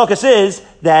 The Machlokas is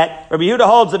that Rabbi Yehuda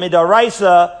holds that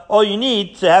Midaraisa, all you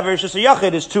need to have Rishus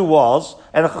Yachid is 2 walls,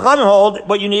 and the Chachamim hold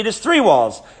what you need is 3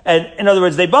 walls. And in other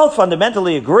words, they both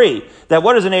fundamentally agree that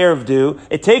what does an Erev do?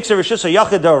 It takes a Rishus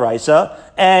Yachid D'Oraisa,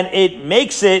 and it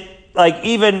makes it like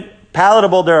even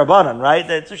palatable D'Rabanan, right?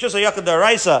 That it's Rishus Yachid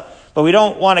D'Oraisa, but we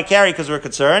don't want to carry because we're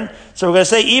concerned. So we're going to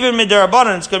say even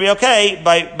Midarabanan, it's going to be okay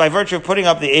by virtue of putting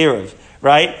up the Erev.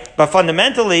 Right? But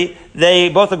fundamentally, they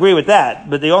both agree with that.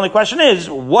 But the only question is,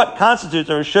 what constitutes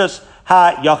a Rishus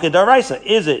ha-Yachid D'Oraisa?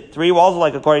 Is it 3 walls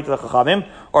like according to the Chachamim,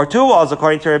 or 2 walls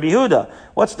according to Rabbi Yehuda?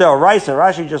 What's D'Oraisa?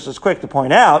 Rashi just is quick to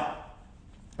point out,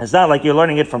 it's not like you're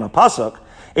learning it from a pasuk.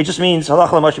 It just means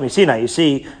halach l'Moshe Sinai. You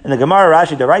see, in the Gemara,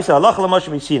 Rashi, D'Oraisa, halach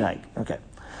l'Moshe Sinai.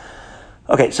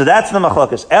 Okay, so that's the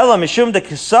Machlokas. Ela mishum de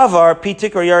kisavar pi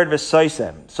tikor yard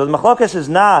v'soisem. So the Machlokas is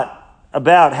not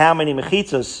about how many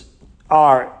mechitzos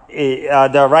are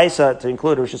D'Oraisa to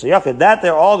include Rishus Yachid. That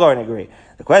they're all going to agree.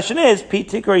 The question is, Pi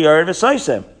Tikra Yared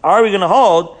V'Soisem. Are we going to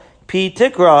hold Pi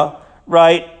Tikra,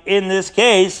 right, in this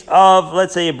case of,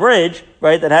 let's say, a bridge,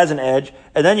 right, that has an edge,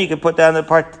 and then you can put down the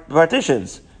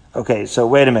partitions. Okay, so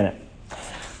wait a minute.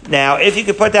 Now, if you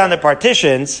could put down the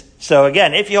partitions, so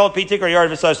again, if you hold Pi Tikra Yared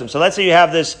V'Soisem, so let's say you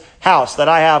have this house that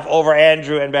I have over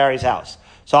Andrew and Barry's house.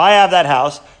 So I have that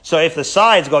house. So if the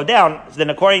sides go down, then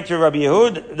according to Rabbi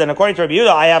Yehuda,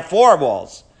 I have 4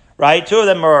 walls, right? Two of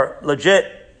them are legit,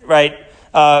 right,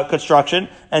 construction,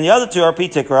 and the other two are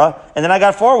P-Tikra, and then I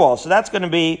got 4 walls. So that's going to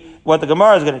be what the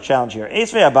Gemara is going to challenge here.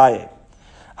 Esvei Abaye.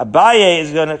 Abaye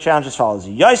is going to challenge as follows.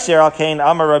 Yaiser al-Kain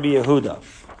Amar Rabbi Yehuda.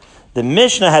 The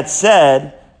Mishnah had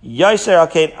said, Yaiser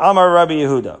al-Kain Amar Rabbi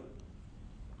Yehuda.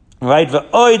 Right?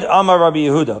 V'od Amar Rabbi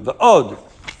Yehuda. V'od.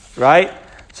 Right?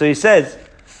 So he says,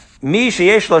 Mi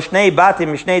sheyesh lo shnei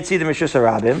batim mishnei tzidim mishus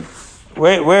harabim.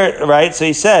 Where, right? So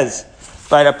he says,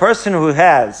 right, a person who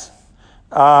has,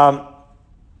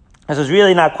 this is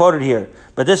really not quoted here,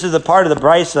 but this is the part of the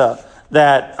Brisa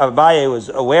that Abaye was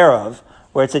aware of,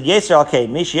 where it said, Yeser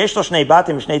al-Kain, Mi sheyesh lo shnei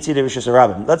batim mishnei tzidim mishus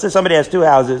harabim. Let's say somebody has 2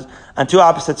 houses on 2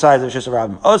 opposite sides of mishus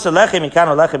harabim. O selechem mikan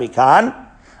o lechem mikan,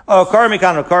 o kor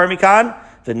mikan o kor mikan,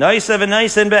 v'noisa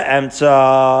v'noisin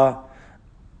be'emtza.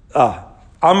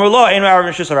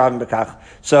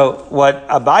 So what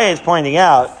Abaye is pointing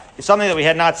out is something that we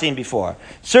had not seen before.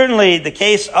 Certainly the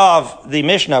case of the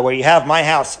Mishnah where you have my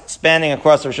house spanning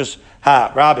across the Rishus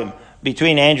HaRabim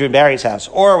between Andrew and Barry's house,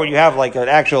 or where you have like an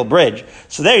actual bridge.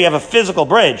 So there you have a physical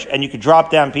bridge and you could drop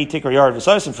down P-Tikra Yard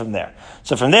V'Sosin from there.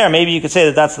 So from there maybe you could say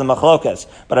that that's the Machlokas.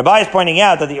 But Abaye is pointing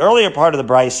out that the earlier part of the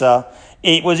Brisa,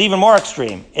 it was even more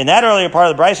extreme. In that earlier part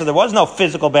of the Brisa, there was no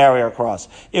physical barrier across.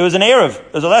 It was an Erev.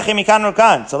 It was a Lechem Mikan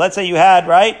Rukan. So let's say you had,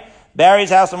 right, Barry's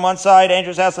house on one side,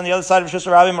 Andrew's house on the other side of Rishus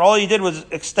HaRabim, and all you did was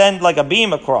extend like a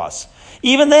beam across.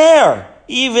 Even there,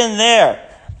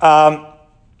 right,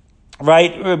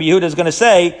 Rabbi Yehuda is going to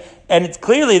say, and it's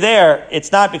clearly there,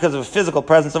 it's not because of a physical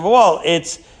presence of a wall,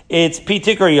 it's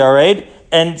P-Tikra Yared,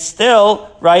 and still,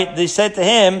 right, they said to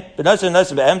him, and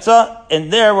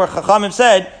there where Chachamim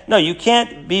said, no, you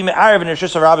can't be Me'arev in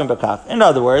Rishus HaRabim B'kach. In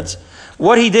other words,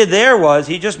 what he did there was,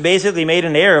 he just basically made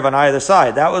an Erev on either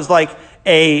side. That was like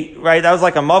a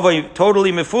Mavoi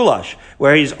totally Mefulash,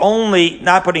 where he's only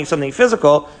not putting something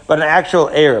physical, but an actual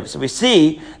Erev. So we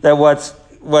see that what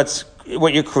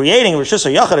you're creating, Rishus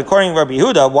HaYachad, according to Rabbi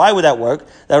Yehuda, why would that work?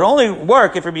 That would only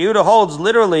work if Rabbi Yehuda holds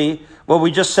literally what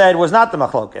we just said was not the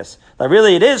machlokas. That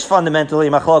really it is fundamentally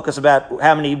machlokas about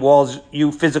how many walls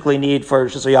you physically need for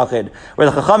Rishus HaYachid. Where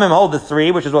the Chachamim hold the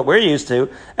 3, which is what we're used to,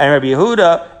 and Rabbi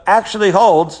Yehuda actually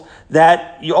holds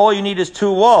that all you need is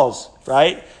 2 walls,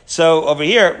 right? So over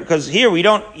here, because here we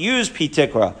don't use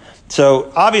P-Tikra,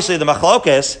 so obviously the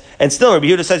machlokas, and still Rabbi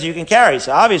Yehuda says you can carry.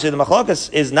 So obviously the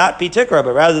machlokas is not P-Tikra,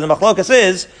 but rather the machlokas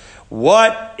is,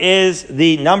 what is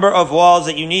the number of walls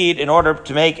that you need in order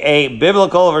to make a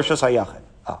biblical Rishus HaYachid?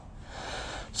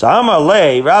 So Amar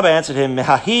Lei, Rabbi answered him,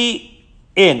 Mehahi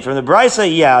in. From the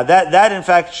Brisa, yeah, that in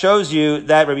fact shows you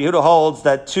that Rabbi Yehuda holds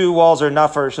that 2 walls are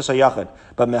enough for Rishus HaYachid.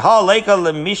 But Mehal Leika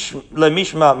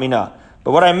lemishma mina.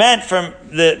 But what I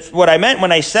meant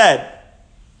when I said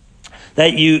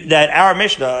that our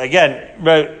Mishnah, again,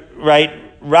 right,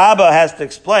 Rabbah has to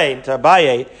explain to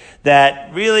Abaye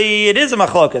that really it is a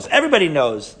machlokas. Everybody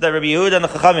knows that Rabbi Yehuda and the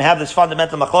Chachamim have this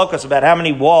fundamental machlokas about how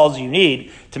many walls you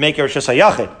need to make a Rishus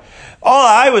HaYachid. All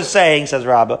I was saying, says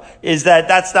Rabbah, is that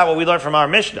that's not what we learned from our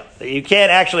Mishnah. That you can't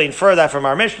actually infer that from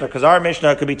our Mishnah, because our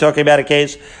Mishnah could be talking about a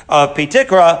case of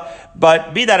P-Tikra,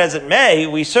 but be that as it may,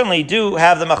 we certainly do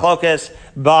have the machlokas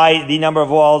by the number of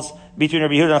walls between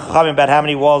Rabbi Yehuda and Chachamim about how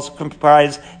many walls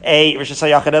comprise a Rishus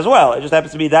HaYachid as well. It just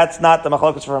happens to be that's not the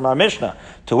machlokas from our Mishnah.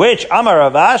 To which Amar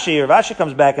Rav Ashi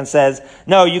comes back and says,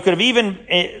 no, you could have even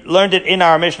learned it in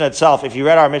our Mishnah itself. If you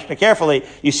read our Mishnah carefully,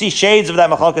 you see shades of that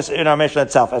machlokas in our Mishnah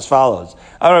itself as follows.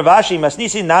 Amar Rav Ashi,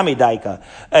 Masnisi Nami Daika.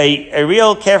 A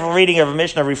real careful reading of a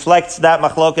Mishnah reflects that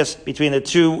machlokas between the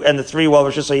 2 and the 3 wall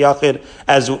Rishus HaYachid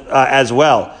as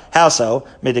well. How so?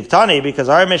 Midiktani, because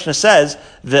our Mishnah says,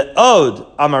 Ve'od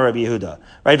Amar Rabbi Yehuda.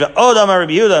 Right? Ve'od Amar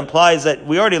Rabbi Yehuda implies that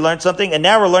we already learned something and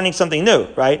now we're learning something new,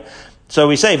 right? So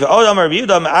we say, Ve'od Amar Rabbi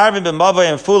Yehuda, Ma'arvim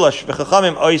b'mavay and fulash,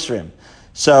 v'chachamim oisrim.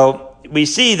 So we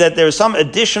see that there's some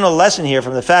additional lesson here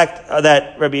from the fact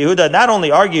that Rabbi Yehuda not only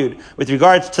argued with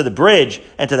regards to the bridge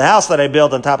and to the house that I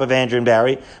built on top of Andrew and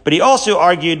Barry, but he also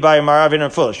argued by Ma'arvin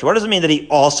and Fulish. What does it mean that he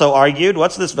also argued?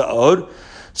 What's this Ve'od?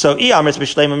 So, if you're going to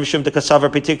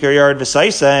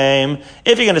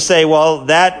say, well,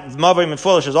 that Mavim and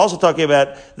Fulish is also talking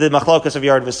about the machlokas of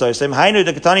Yard V'Soisem, Hainu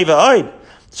de Katani Ve'od.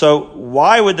 So,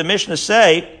 why would the Mishnah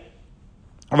say,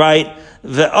 right,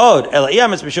 Ve'od?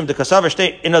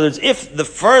 In other words, if the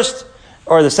first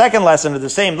or the second lesson are the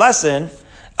same lesson,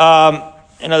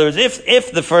 in other words,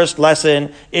 if the first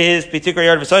lesson is P-Tikra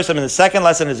Yard V'Soisem and the second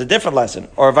lesson is a different lesson,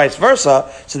 or vice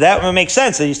versa, so that would make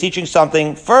sense that he's teaching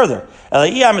something further.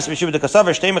 Right?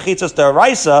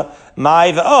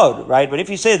 But if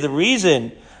you say the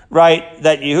reason, right,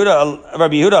 that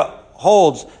Rabbi Yehuda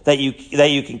holds that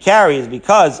you can carry is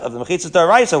because of the mechitzas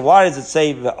d'oraisa. Why does it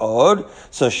say ve'od?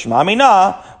 So shma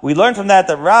mina, we learn from that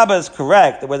Rabbah is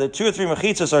correct, that whether 2 or 3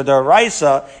 mechitzas are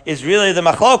d'oraisa is really the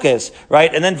machlokes,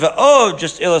 right? And then ve'od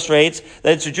just illustrates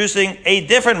that it's introducing a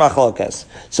different machlokes.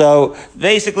 So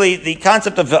basically, the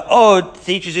concept of ve'od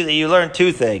teaches you that you learn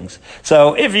 2 things.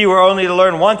 So if you were only to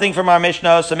learn 1 thing from our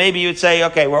Mishnah, so maybe you would say,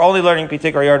 okay, we're only learning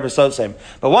pitik or yard v'sosem.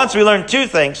 But once we learn 2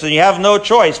 things, so you have no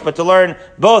choice but to learn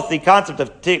both the concept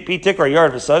of pitik or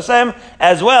yard v'sosem,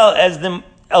 as well as the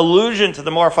allusion to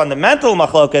the more fundamental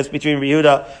machlokas between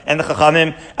Yehuda and the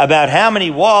Chachamim about how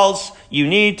many walls you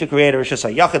need to create a Rishus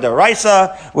HaYachid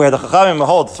D'Oraisa, where the Chachamim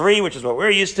hold 3, which is what we're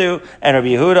used to, and Rabbi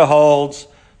Yehuda holds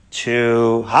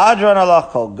 2. Hadron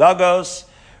alach kol gagos.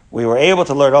 We were able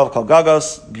to learn all of kol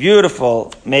gagos.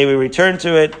 Beautiful. May we return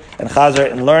to it and chazer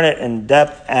it and learn it in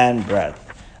depth and breadth.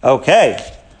 Okay.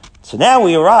 So now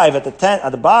we arrive at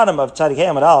the bottom of Tzadik Hey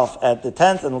Amud Aleph, at the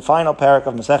 10th and final parak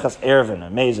of Maseches Eruvin.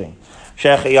 Amazing.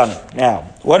 Now,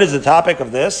 what is the topic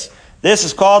of this? This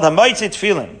is called Hamoitzi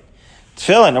Tefillin.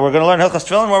 Tefillin, and we're going to learn Hilchas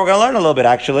Tefillin, where we're going to learn a little bit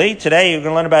actually. Today you're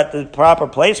going to learn about the proper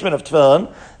placement of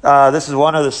Tefillin. This is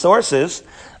one of the sources.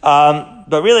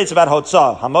 But really it's about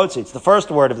Hotzah, Hamotzi. It's the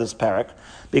first word of this parak,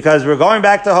 because we're going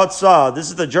back to Hotzah. This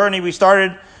is the journey we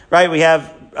started, right? We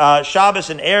have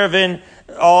Shabbos and Eruvin,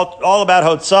 all about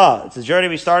Hotzah. It's the journey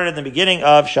we started in the beginning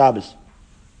of Shabbos.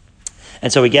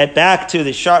 And so we get back to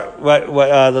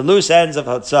the loose ends of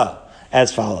Hotzah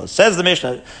as follows. Says the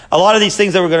Mishnah, a lot of these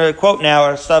things that we're going to quote now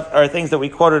are things that we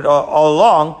quoted all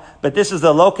along, but this is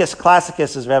the locus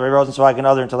classicus, as Rabbi Rosenzweig and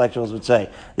other intellectuals would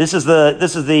say. This is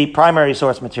the primary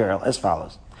source material as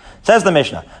follows. Says the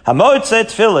Mishnah, Hamotze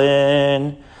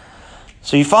Tefillin.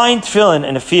 So you find tefillin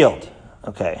in a field.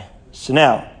 Okay. So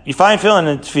now, you find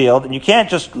tefillin in the field, and you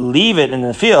can't just leave it in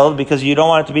the field because you don't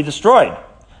want it to be destroyed.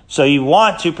 So you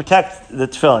want to protect the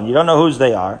tefillin. You don't know whose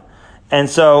they are. And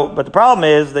so, but the problem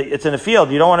is that it's in a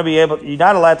field. You don't want to you're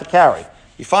not allowed to carry.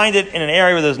 You find it in an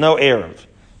area where there's no eruv.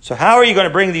 So how are you going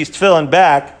to bring these tefillin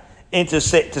back to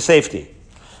safety?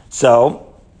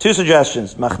 So, 2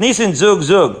 suggestions. Machnisin zug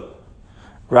zug.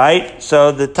 Right?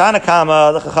 So the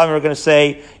Tanakama, the Chachamim are going to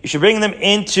say, you should bring them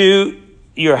into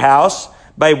your house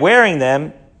by wearing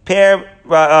them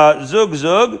zug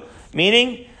zug,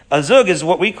 meaning a zug is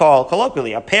what we call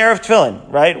colloquially a pair of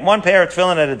tefillin, right? 1 pair of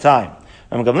tefillin at a time.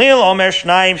 Rabbi Gamliel omer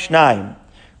shnayim shnayim.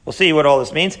 We'll see what all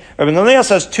this means. Rabbi Gamliel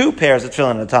says 2 pairs of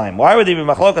tefillin at a time. Why would there be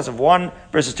machlokas of 1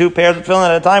 versus 2 pairs of tefillin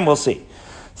at a time? We'll see.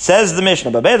 Says the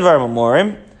Mishnah, Babei Dvarim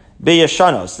Amorim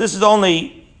b'yashanos. This is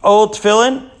only old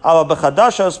tefillin, ala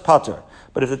b'chadashos pater.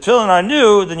 But if the tefillin are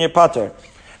new, then you're pater.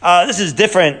 This is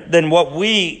different than what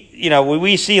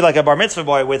we see like a bar mitzvah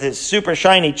boy with his super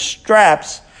shiny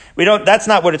straps. That's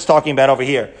not what it's talking about over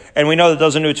here. And we know that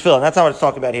those are new tefillin. That's not what it's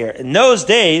talking about here. In those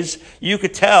days, you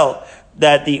could tell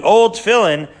that the old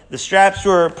tefillin, the straps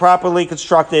were properly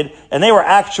constructed, and they were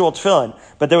actual tefillin.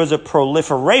 But there was a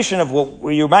proliferation of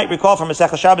what you might recall from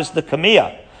Masechah Shabbos, the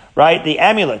kamiyah, right? The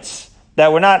amulets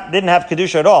that didn't have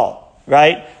kedusha at all,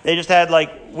 right? They just had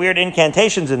like weird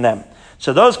incantations in them.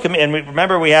 So those, and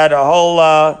remember we had a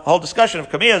whole discussion of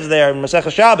kamiyahs there in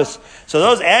Masechah Shabbos. So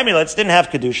those amulets didn't have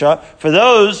kedusha. For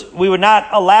those, we would not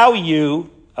allow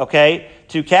you,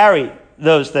 to carry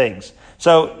those things.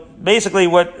 So basically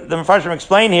what the Mefarshim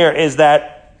explain here is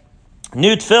that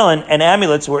new tefillin and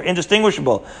amulets were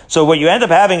indistinguishable. So what you end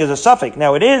up having is a suffix.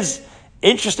 Now it is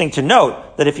interesting to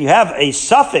note that if you have a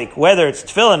suffix, whether it's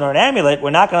tefillin or an amulet,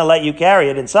 we're not going to let you carry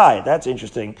it inside. That's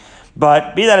interesting.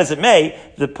 But be that as it may,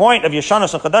 the point of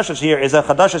Yeshanos and Chadashos here is that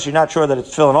Chadashos you're not sure that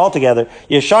it's tefillin altogether.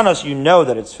 Yeshanos you know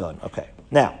that it's tefillin. Okay.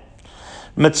 Now,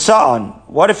 Mitza'an.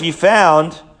 What if you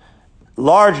found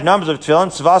large numbers of tefillin,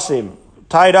 tzvasim,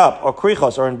 tied up, or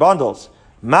krichos, or in bundles?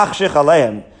 Machshich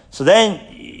aleim. So then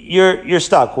you're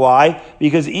stuck. Why?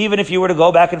 Because even if you were to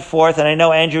go back and forth, and I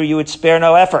know, Andrew, you would spare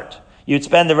no effort. You'd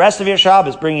spend the rest of your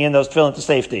Shabbos bringing in those tefillin to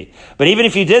safety. But even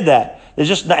if you did that, there's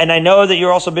just, and I know that you've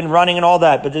also been running and all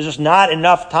that, but there's just not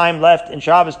enough time left in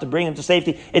Shabbos to bring them to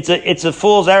safety. It's a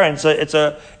fool's errand.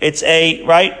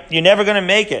 Right? You're never going to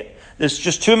make it. There's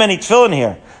just too many tefillin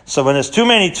here. So when there's too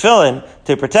many tefillin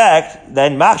to protect,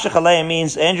 then machshech aleim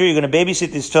means, Andrew, you're going to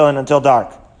babysit these tefillin until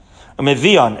dark. And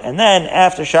then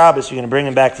after Shabbos, you're going to bring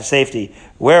them back to safety.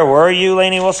 Where were you,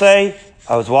 Lainey will say?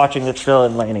 I was watching the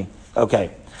tefillin, Lainey.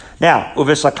 Okay. Now,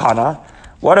 uvisakana.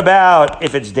 What about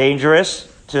if it's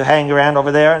dangerous to hang around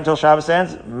over there until Shabbos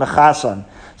ends? Mechasan.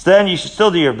 So then you should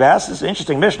still do your best. It's an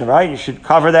interesting Mishnah, right? You should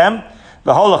cover them.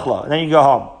 V'holachlo. And then you go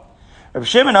home. Reb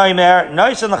Shimon Oimer,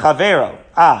 noisan l'chavero.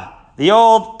 The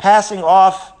old passing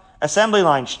off assembly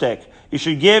line shtick. you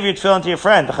should give your tefillin to your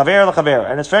friend,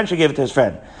 and his friend should give it to his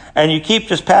friend. And you keep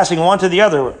just passing one to the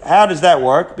other. How does that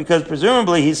work? Because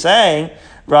presumably he's saying,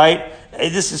 right,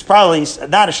 this is probably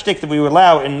not a shtick that we would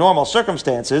allow in normal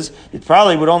circumstances. It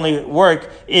probably would only work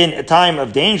in a time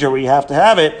of danger where you have to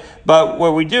have it. But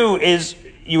what we do is,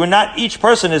 each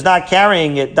person is not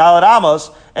carrying it, Dalet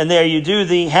Amos, and there you do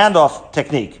the handoff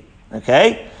technique.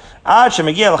 Okay? Until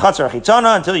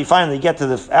you finally get to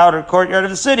the outer courtyard of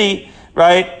the city,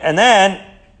 right? And then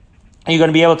you're going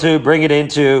to be able to bring it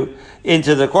into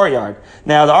the courtyard.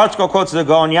 Now, the article quotes the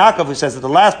Gaon Yaakov, who says that the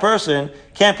last person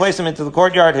can't place him into the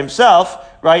courtyard himself,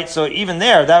 right? So even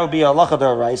there, that would be a halacha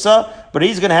d'oraisa, but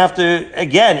he's going to have to,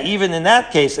 again, even in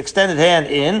that case, extended hand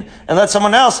in and let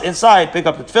someone else inside pick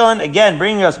up the tefillin, again,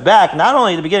 bringing us back not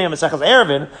only to the beginning of Maseches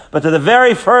Eruvin, but to the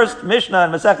very first Mishnah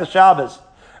in Maseches Shabbos,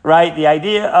 right? The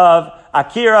idea of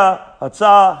Akira,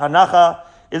 Hotzah, Hanacha.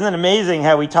 Isn't it amazing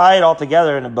how we tie it all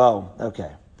together in a bow?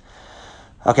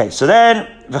 Okay, so then,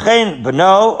 v'chein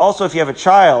b'no, also if you have a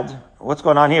child, what's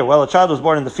going on here? Well, a child was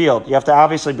born in the field. You have to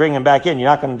obviously bring him back in. You're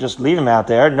not going to just leave him out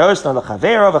there. Notice the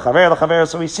chavero.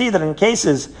 So we see that in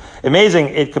cases, amazing,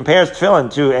 it compares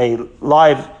tefillin to a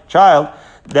live child,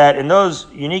 that in those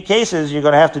unique cases, you're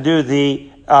going to have to do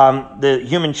the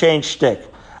human change shtick.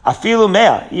 Afilu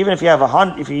mea, even if you have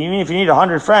if you need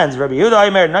 100 friends, Rabbi Yehuda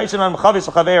Aimer, Naisin on Mechavis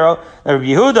Chavero. Rabbi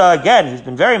Yehuda, again, he's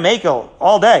been very makel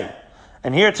all day.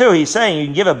 And here too, he's saying you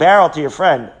can give a barrel to your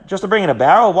friend. Just to bring in a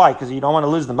barrel? Why? Because you don't want to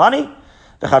lose the money?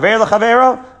 Not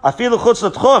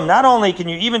only can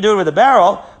you even do it with a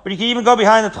barrel, but you can even go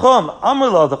behind the tchum.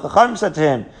 Amrulo, the Chacham said to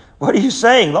him, what are you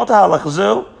saying? You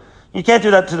can't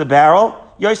do that to the barrel.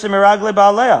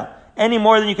 Any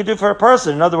more than you could do for a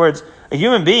person. In other words, a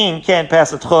human being can't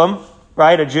pass a tchum,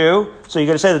 right? A Jew. So you're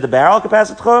going to say that the barrel can pass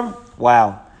a tchum?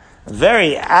 Wow. A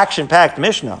very action-packed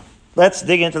Mishnah. Let's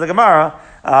dig into the Gemara.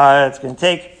 It's going to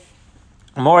take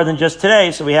more than just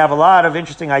today, so we have a lot of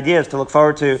interesting ideas to look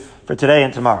forward to for today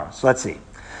and tomorrow. So let's see. It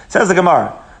says the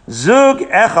Gemara, Zug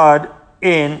echad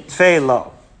in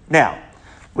tfei. Now,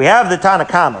 we have the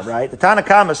Tanakama, right? The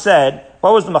Tanakama said,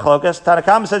 what was the machlokas?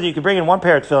 Tanakama said that you could bring in one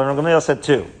pair of tefillin, and Gamliel said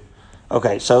two.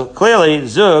 Okay, so clearly,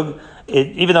 Zug,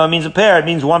 even though it means a pair, it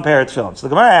means one pair of tefillin. So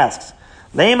the Gemara asks,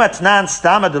 Le'matnan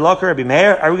stama deloker Rabbi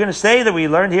Meir? Are we going to say that we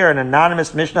learned here an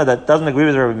anonymous Mishnah that doesn't agree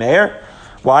with Rabbi Meir?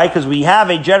 Why? Because we have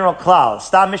a general klal.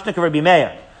 Stam Mishnah Rabbi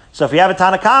Meir. So if we have a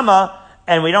Tanakama,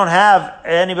 and we don't have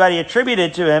anybody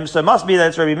attributed to him, so it must be that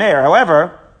it's Rabbi Meir.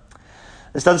 However,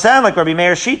 this doesn't sound like Rabbi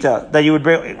Meir's shita, that you would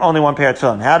bring only one pair of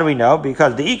tefillin. How do we know?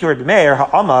 Because the Ikar Rabbi Meir,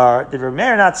 Ha'amar, did Rabbi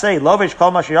Meir not say, Lovish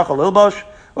kol mashiyachal lilbosh?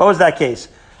 What was that case?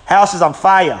 House is on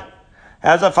fire.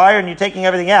 House is on fire and you're taking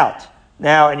everything out.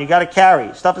 Now, and you got to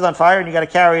carry. Stuff is on fire and you got to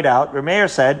carry it out. Rabbi Meir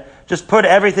said, just put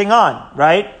everything on,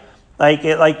 right? Like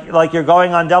you're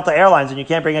going on Delta Airlines and you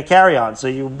can't bring a carry-on, so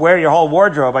you wear your whole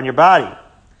wardrobe on your body.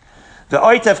 The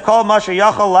oitef kol masher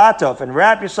yachal latov, and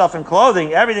wrap yourself in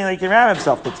clothing, everything that you can wrap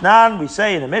himself. Titnan, we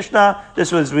say in the Mishnah,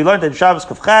 we learned in Shabbos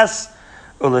Kufches,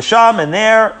 ulasham, and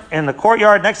there in the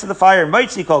courtyard next to the fire,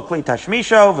 moitzi kol kli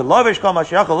tashmisho, v'lovish kol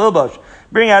masher yachal lilbosh.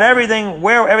 Bring out everything,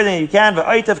 wear everything you can,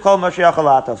 v'oitef kol masher yachal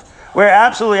latov. Wear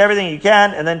absolutely everything you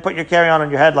can, and then put your carry-on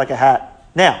your head like a hat.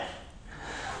 Now,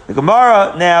 the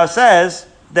Gemara now says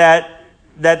that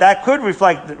could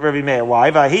reflect Rabbi Meir.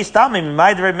 Why? He stopped me in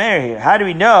my Rabbi Meir here. How do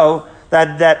we know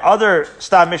that other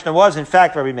Stam Mishnah was in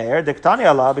fact Rabbi Meir? Diktani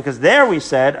Allah, because there we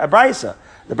said a brisa.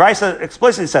 The brisa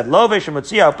explicitly said lovish and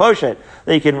mutzia poshet,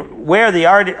 that you can wear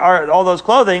all those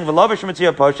clothing, the lovish and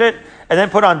mutzia poshet, and then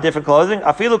put on different clothing.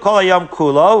 Afilu kol hayom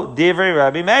kulo divrei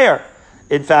Rabbi Meir.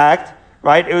 In fact,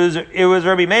 right, it was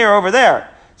Rabbi Meir over there.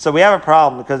 So we have a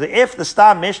problem, because if the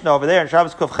Stam Mishnah over there in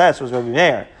Shabbos Kuf Ches was Rabbi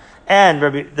Meir,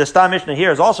 and the Stam Mishnah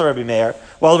here is also Rabbi Meir,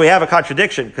 well, we have a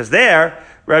contradiction, because there,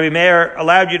 Rabbi Meir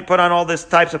allowed you to put on all these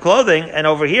types of clothing, and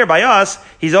over here by us,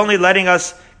 he's only letting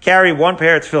us carry one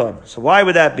pair of tefillin. So why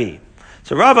would that be?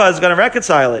 So Rava is going to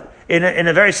reconcile it in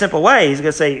a very simple way. He's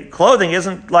going to say clothing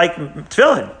isn't like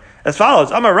tefillin. As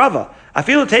follows, Amar Rava,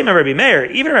 Afilu Tema Rabbi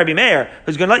Meir, even Rabbi Meir,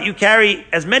 who's going to let you carry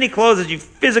as many clothes as you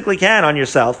physically can on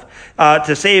yourself,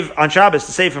 to save, on Shabbos,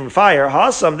 to save from fire,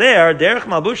 Hasam there, Derech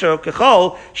Malbusho,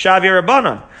 Kechol, Shavir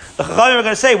Rabbanon. The Chachamim are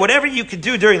going to say, whatever you can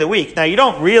do during the week. Now, you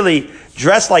don't really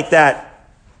dress like that,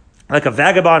 like a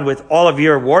vagabond with all of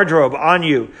your wardrobe on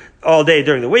you all day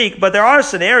during the week, but there are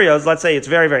scenarios, let's say it's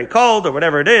very, very cold or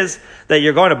whatever it is, that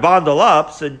you're going to bundle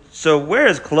up. So where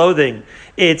is clothing?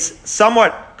 It's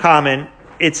somewhat common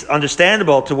it's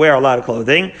understandable to wear a lot of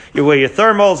clothing. You wear your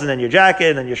thermals, and then your jacket,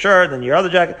 and then your shirt, and then your other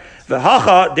jacket. So in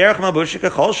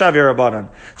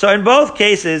both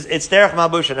cases, it's derech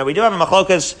malbusha. Now we do have a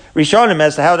machlokas rishonim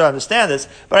as to how to understand this,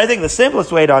 but I think the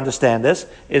simplest way to understand this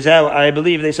is how I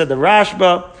believe they said the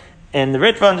Rashba and the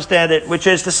Ritva understand it, which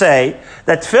is to say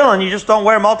that tefillin, you just don't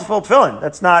wear multiple tefillin.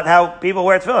 That's not how people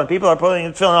wear tefillin. People are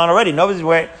putting tefillin on already. Nobody's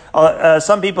wearing,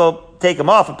 some people take them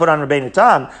off and put on Rabbeinu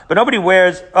Tam, but nobody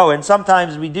wears, and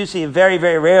sometimes we do see very,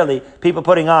 very rarely people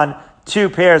putting on 2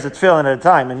 pairs of tefillin at a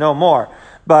time and no more.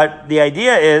 But the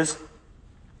idea is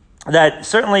that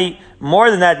certainly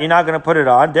more than that, you're not going to put it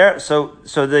on. So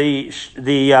maybe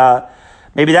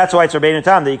that's why it's Rabbeinu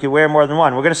Tam, that you can wear more than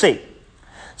one. We're going to see.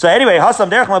 So anyway, hasam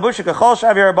derech malbusha kechol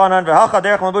shavir rabbanan v'hacha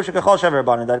derech malbusha kechol shavir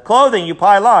rabbanan. That clothing you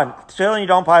pile on, tefillin you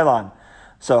don't pile on.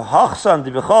 So hachsan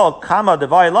divichol kama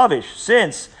devai lavish.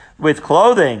 Since with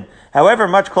clothing, however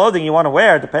much clothing you want to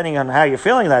wear, depending on how you're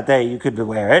feeling that day, you could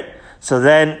wear it. So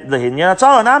then the hinyan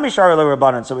atzala nami shari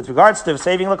rabbanan. So with regards to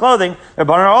saving the clothing, the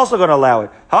rabbanan are also going to allow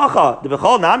it. Hacha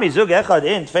divichol nami zug echad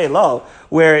in tfei lo,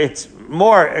 where it's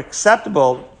more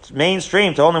acceptable,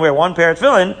 mainstream, to only wear 1 pair of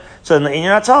tefillin. So in the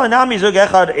inyan atzala nami zug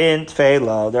echad in tfei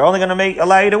lo, they're only going to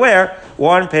allow you to wear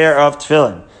 1 pair of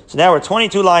tefillin. So now we're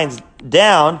 22 lines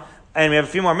down, and we have a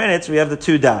few more minutes. We have the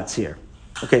 2 dots here.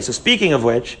 Okay, so speaking of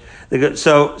which,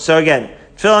 so again,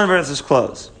 tefillin versus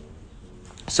clothes.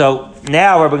 So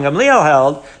now Rabbi Gamliel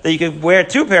held that you could wear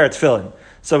 2 pair of tefillin.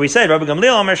 So we said Rabbi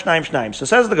Gamliel omer shnaim shnaim. So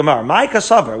says the Gemara, my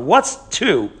kasavar, what's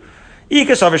 2?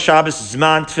 Ikasavar Shabbos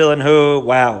zman tefillin hu.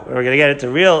 Wow, we're going to get into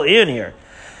real in here.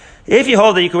 If you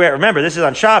hold that you can wear, remember this is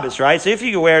on Shabbos, right? So if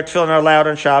you can wear tefillin are allowed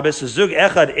on Shabbos, so zug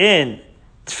echad in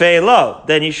tfei lo,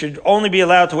 then you should only be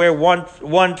allowed to wear one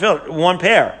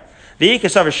pair.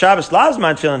 V'ikasavar Shabbos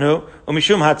lazman tefillin hu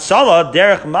umishum hatzala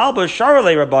derech malbus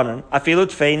sharolei rabbanan afilu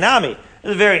tfei nami.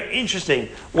 This is very interesting.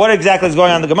 What exactly is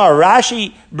going on in the Gemara?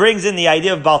 Rashi brings in the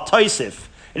idea of Bal Tosif.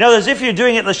 In other words, if you're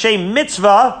doing it l'shem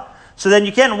mitzvah, so then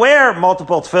you can't wear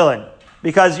multiple tefillin,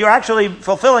 because you're actually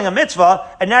fulfilling a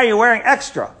mitzvah, and now you're wearing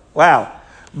extra. Wow.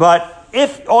 But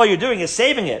if all you're doing is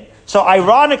saving it, so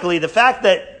ironically, the fact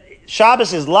that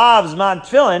Shabbos is lav zman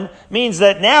tefillin means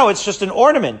that now it's just an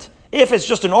ornament. If it's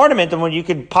just an ornament, then when you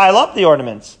can pile up the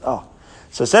ornaments.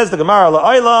 So says the Gemara,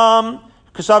 la'olam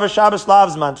kasav Shabbos lav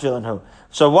zman tefillin hu.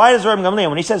 So why does Rabbi Gamliel,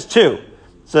 when he says 2?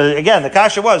 So again, the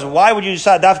kasha was, why would you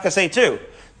dafka say 2?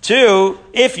 2,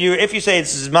 if you say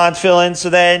it's zman tefillin, so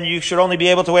then you should only be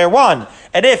able to wear 1.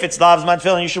 And if it's lav zman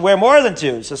tefillin, you should wear more than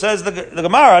 2. So says the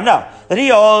Gemara, no, that he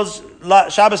holds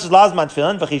Shabbos is lav zman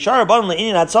tefillin, v'chishar rabbanon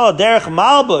le'inyan hatzala derech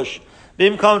malbush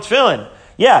bimkom tefillin.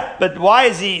 Yeah, but why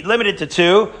is he limited to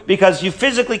 2? Because you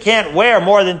physically can't wear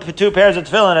more than 2 pairs of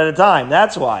tefillin at a time.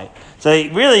 That's why. So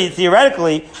really,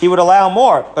 theoretically, he would allow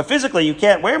more, but physically you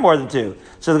can't wear more than 2.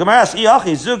 So the Gemara asks,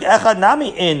 "Iachi zug echad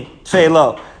nami in tfei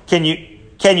lo." Can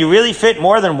you really fit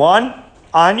more than 1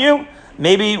 on you?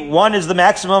 Maybe 1 is the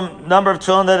maximum number of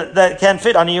tefillin that can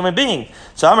fit on a human being.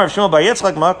 So Amar Shmuel bar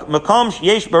Yitzchak makom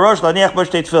yesh barosh laniach bo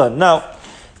shtei tefillin. No,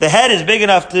 the head is big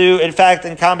enough to, in fact,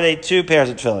 accommodate 2 pairs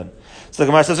of tefillin. So the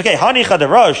Gemara says, okay, hanicha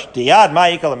derosh diyad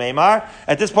ma'ikal meimar.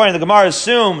 At this point, the Gemara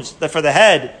assumes that for the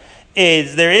head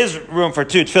there is room for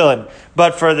 2 tefillin,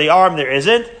 but for the arm there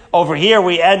isn't. Over here,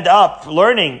 we end up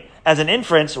learning as an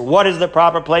inference what is the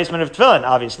proper placement of tefillin,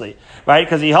 obviously, right?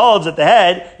 Because he holds at the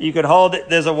head, you could hold it,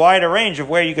 there's a wider range of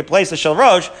where you could place the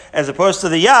shalrosh, as opposed to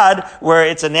the yad, where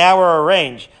it's a narrower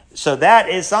range. So that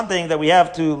is something that we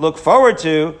have to look forward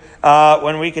to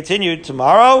when we continue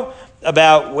tomorrow,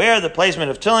 about where the placement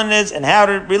of tefillin is and how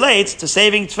it relates to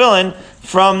saving tefillin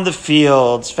from the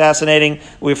fields. Fascinating.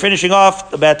 We're finishing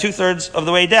off about 2/3 of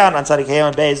the way down on Tzadik Hey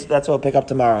and Beis. That's what we'll pick up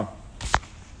tomorrow.